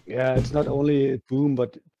uh, Yeah, it's not only Boom,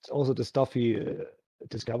 but it's also the stuff he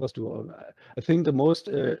discovers too. I think the most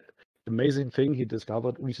amazing thing he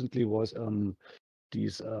discovered recently was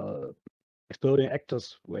these exploding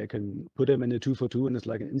actors, where you can put them in a 2-for-2 and it's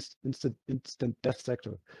like an instant death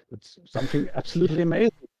sector. It's something absolutely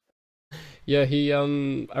amazing. yeah. He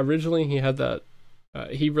originally he had that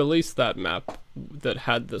he released that map that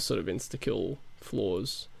had the sort of insta kill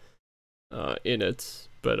flaws in it,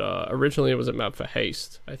 but originally it was a map for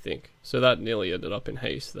haste, I think. So that nearly ended up in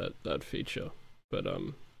haste that feature, but I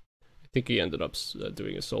think he ended up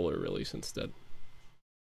doing a solo release instead.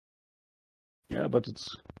 Yeah, but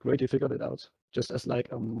it's great he figured it out. Just as like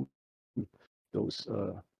those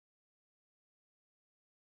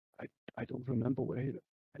I I don't remember where he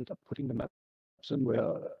ended up putting the maps in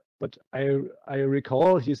where, but I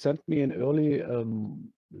recall he sent me an early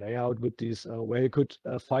layout with these where you could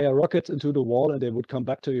fire rockets into the wall and they would come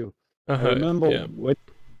back to you. I remember Yeah.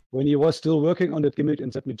 when he was still working on that gimmick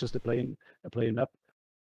and sent me just a plain map.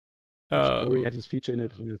 Before he Uh, had his feature in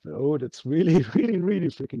it. Oh, that's really, really, really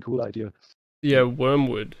freaking cool idea. yeah,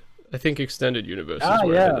 Wormwood. I think Extended Universe is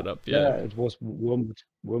where it ended up. Yeah, it was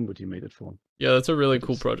Wormwood he made it for. Yeah, that's a really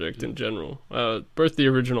cool It's- project in general. Both the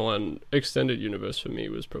original and Extended Universe for me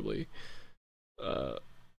was probably, I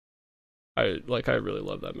really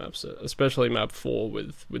love that map set, especially map 4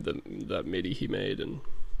 with that MIDI he made, and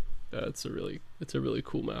it's a really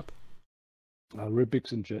cool map.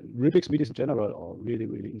 Ribbiks Ribbiks in general are really,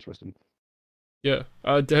 really interesting. Yeah.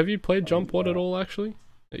 Have you played Jump What at all? Actually,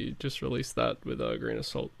 you just released that with Grain of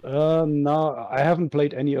Salt. No, I haven't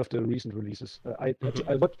played any of the recent releases. I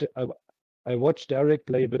watched Derek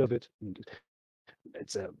play a bit of it. And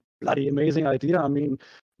it's a bloody amazing idea. I mean,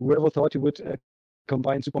 whoever thought you would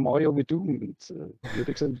combine Super Mario with Doom? It's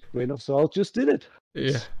Ribbiks and Grain of Salt just did it.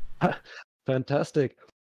 Yeah. Fantastic.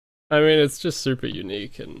 I mean, it's just super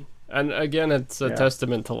unique, and again, it's a Yeah.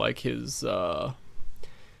 testament to like his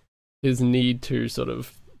need to sort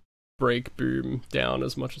of break Boom down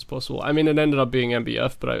as much as possible. I mean, it ended up being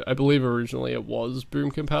MBF, but I believe originally it was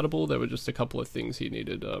Boom compatible. There were just a couple of things he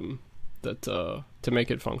needed to make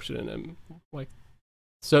it function, and like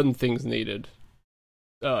certain things needed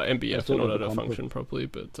MBF in order to function properly.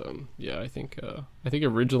 But yeah, I think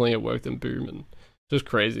originally it worked in Boom, and it's just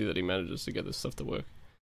crazy that he manages to get this stuff to work.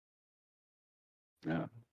 Yeah,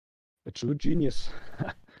 a true genius.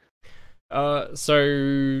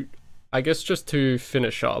 So I guess just to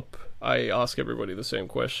finish up, I ask everybody the same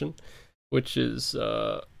question, which is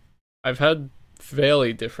I've had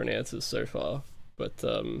fairly different answers so far, but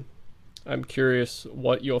I'm curious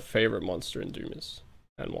what your favorite monster in Doom is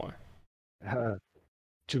and why.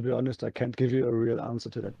 To be honest, I can't give you a real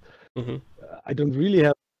answer to that. Mm-hmm. I don't really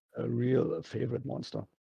have a real favorite monster.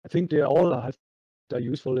 I think they all have their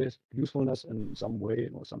usefulness in some way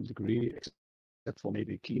or some degree, except for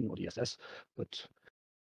maybe Keen or DSS. But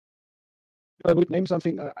if I would name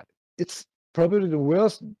something, it's probably the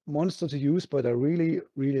worst monster to use, but I really,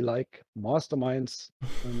 really like masterminds,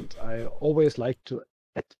 and I always like to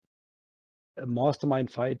add a mastermind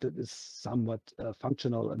fight that is somewhat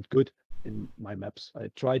functional and good in my maps. I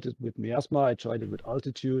tried it with Miasma, I tried it with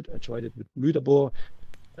Altitude, I tried it with Müdabor,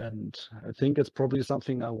 and I think it's probably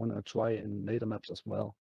something I want to try in later maps as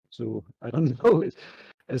well. So I don't know,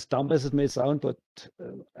 as dumb as it may sound, but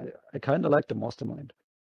I kind of like the mastermind.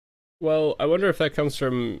 Well, I wonder if that comes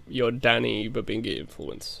from your Danny Babinga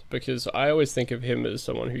influence, because I always think of him as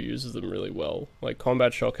someone who uses them really well. Like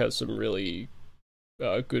Combat Shock has some really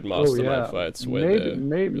good mastermind fights where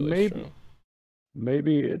they're really strong.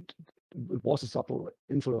 Maybe it was a subtle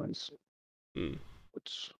influence.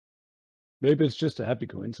 But maybe it's just a happy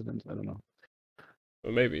coincidence. I don't know.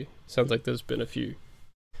 Or maybe. Sounds like there's been a few.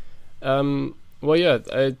 Well, yeah.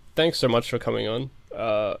 Thanks so much for coming on.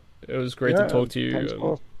 It was great to talk to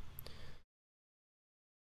you.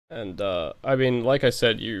 And I mean, like I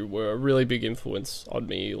said, you were a really big influence on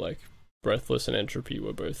me. Like Breathless and Entropy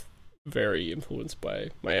were both very influenced by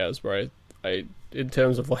Miasma. I in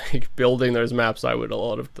terms of like building those maps, I would a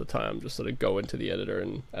lot of the time just sort of go into the editor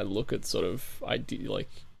and look at sort of like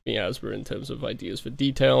Miasma in terms of ideas for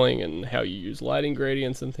detailing and how you use lighting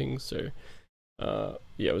gradients and things. So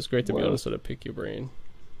yeah, it was great to be able to sort of pick your brain.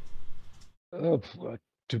 To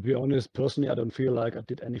be honest, personally, I don't feel like I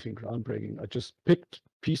did anything groundbreaking. I just picked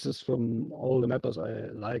pieces from all the mappers I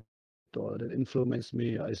liked or that influenced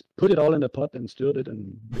me. I put it all in a pot and stirred it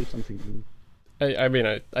and made something new. I mean,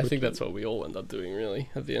 I think that's what we all end up doing, really,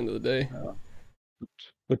 at the end of the day.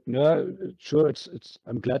 But no, sure, it's.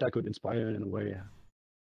 I'm glad I could inspire in a way.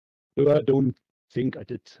 Though I don't think I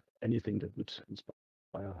did anything that would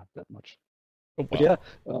inspire that much. Oh, wow. But yeah,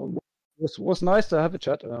 it was nice to have a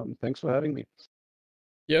chat. Thanks for having me.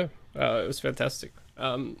 Yeah, it was fantastic.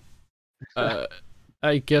 I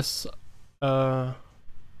guess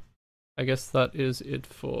that is it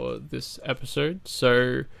for this episode.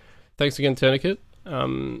 So thanks again, Tourniquet.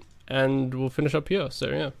 And we'll finish up here. So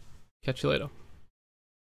yeah, catch you later.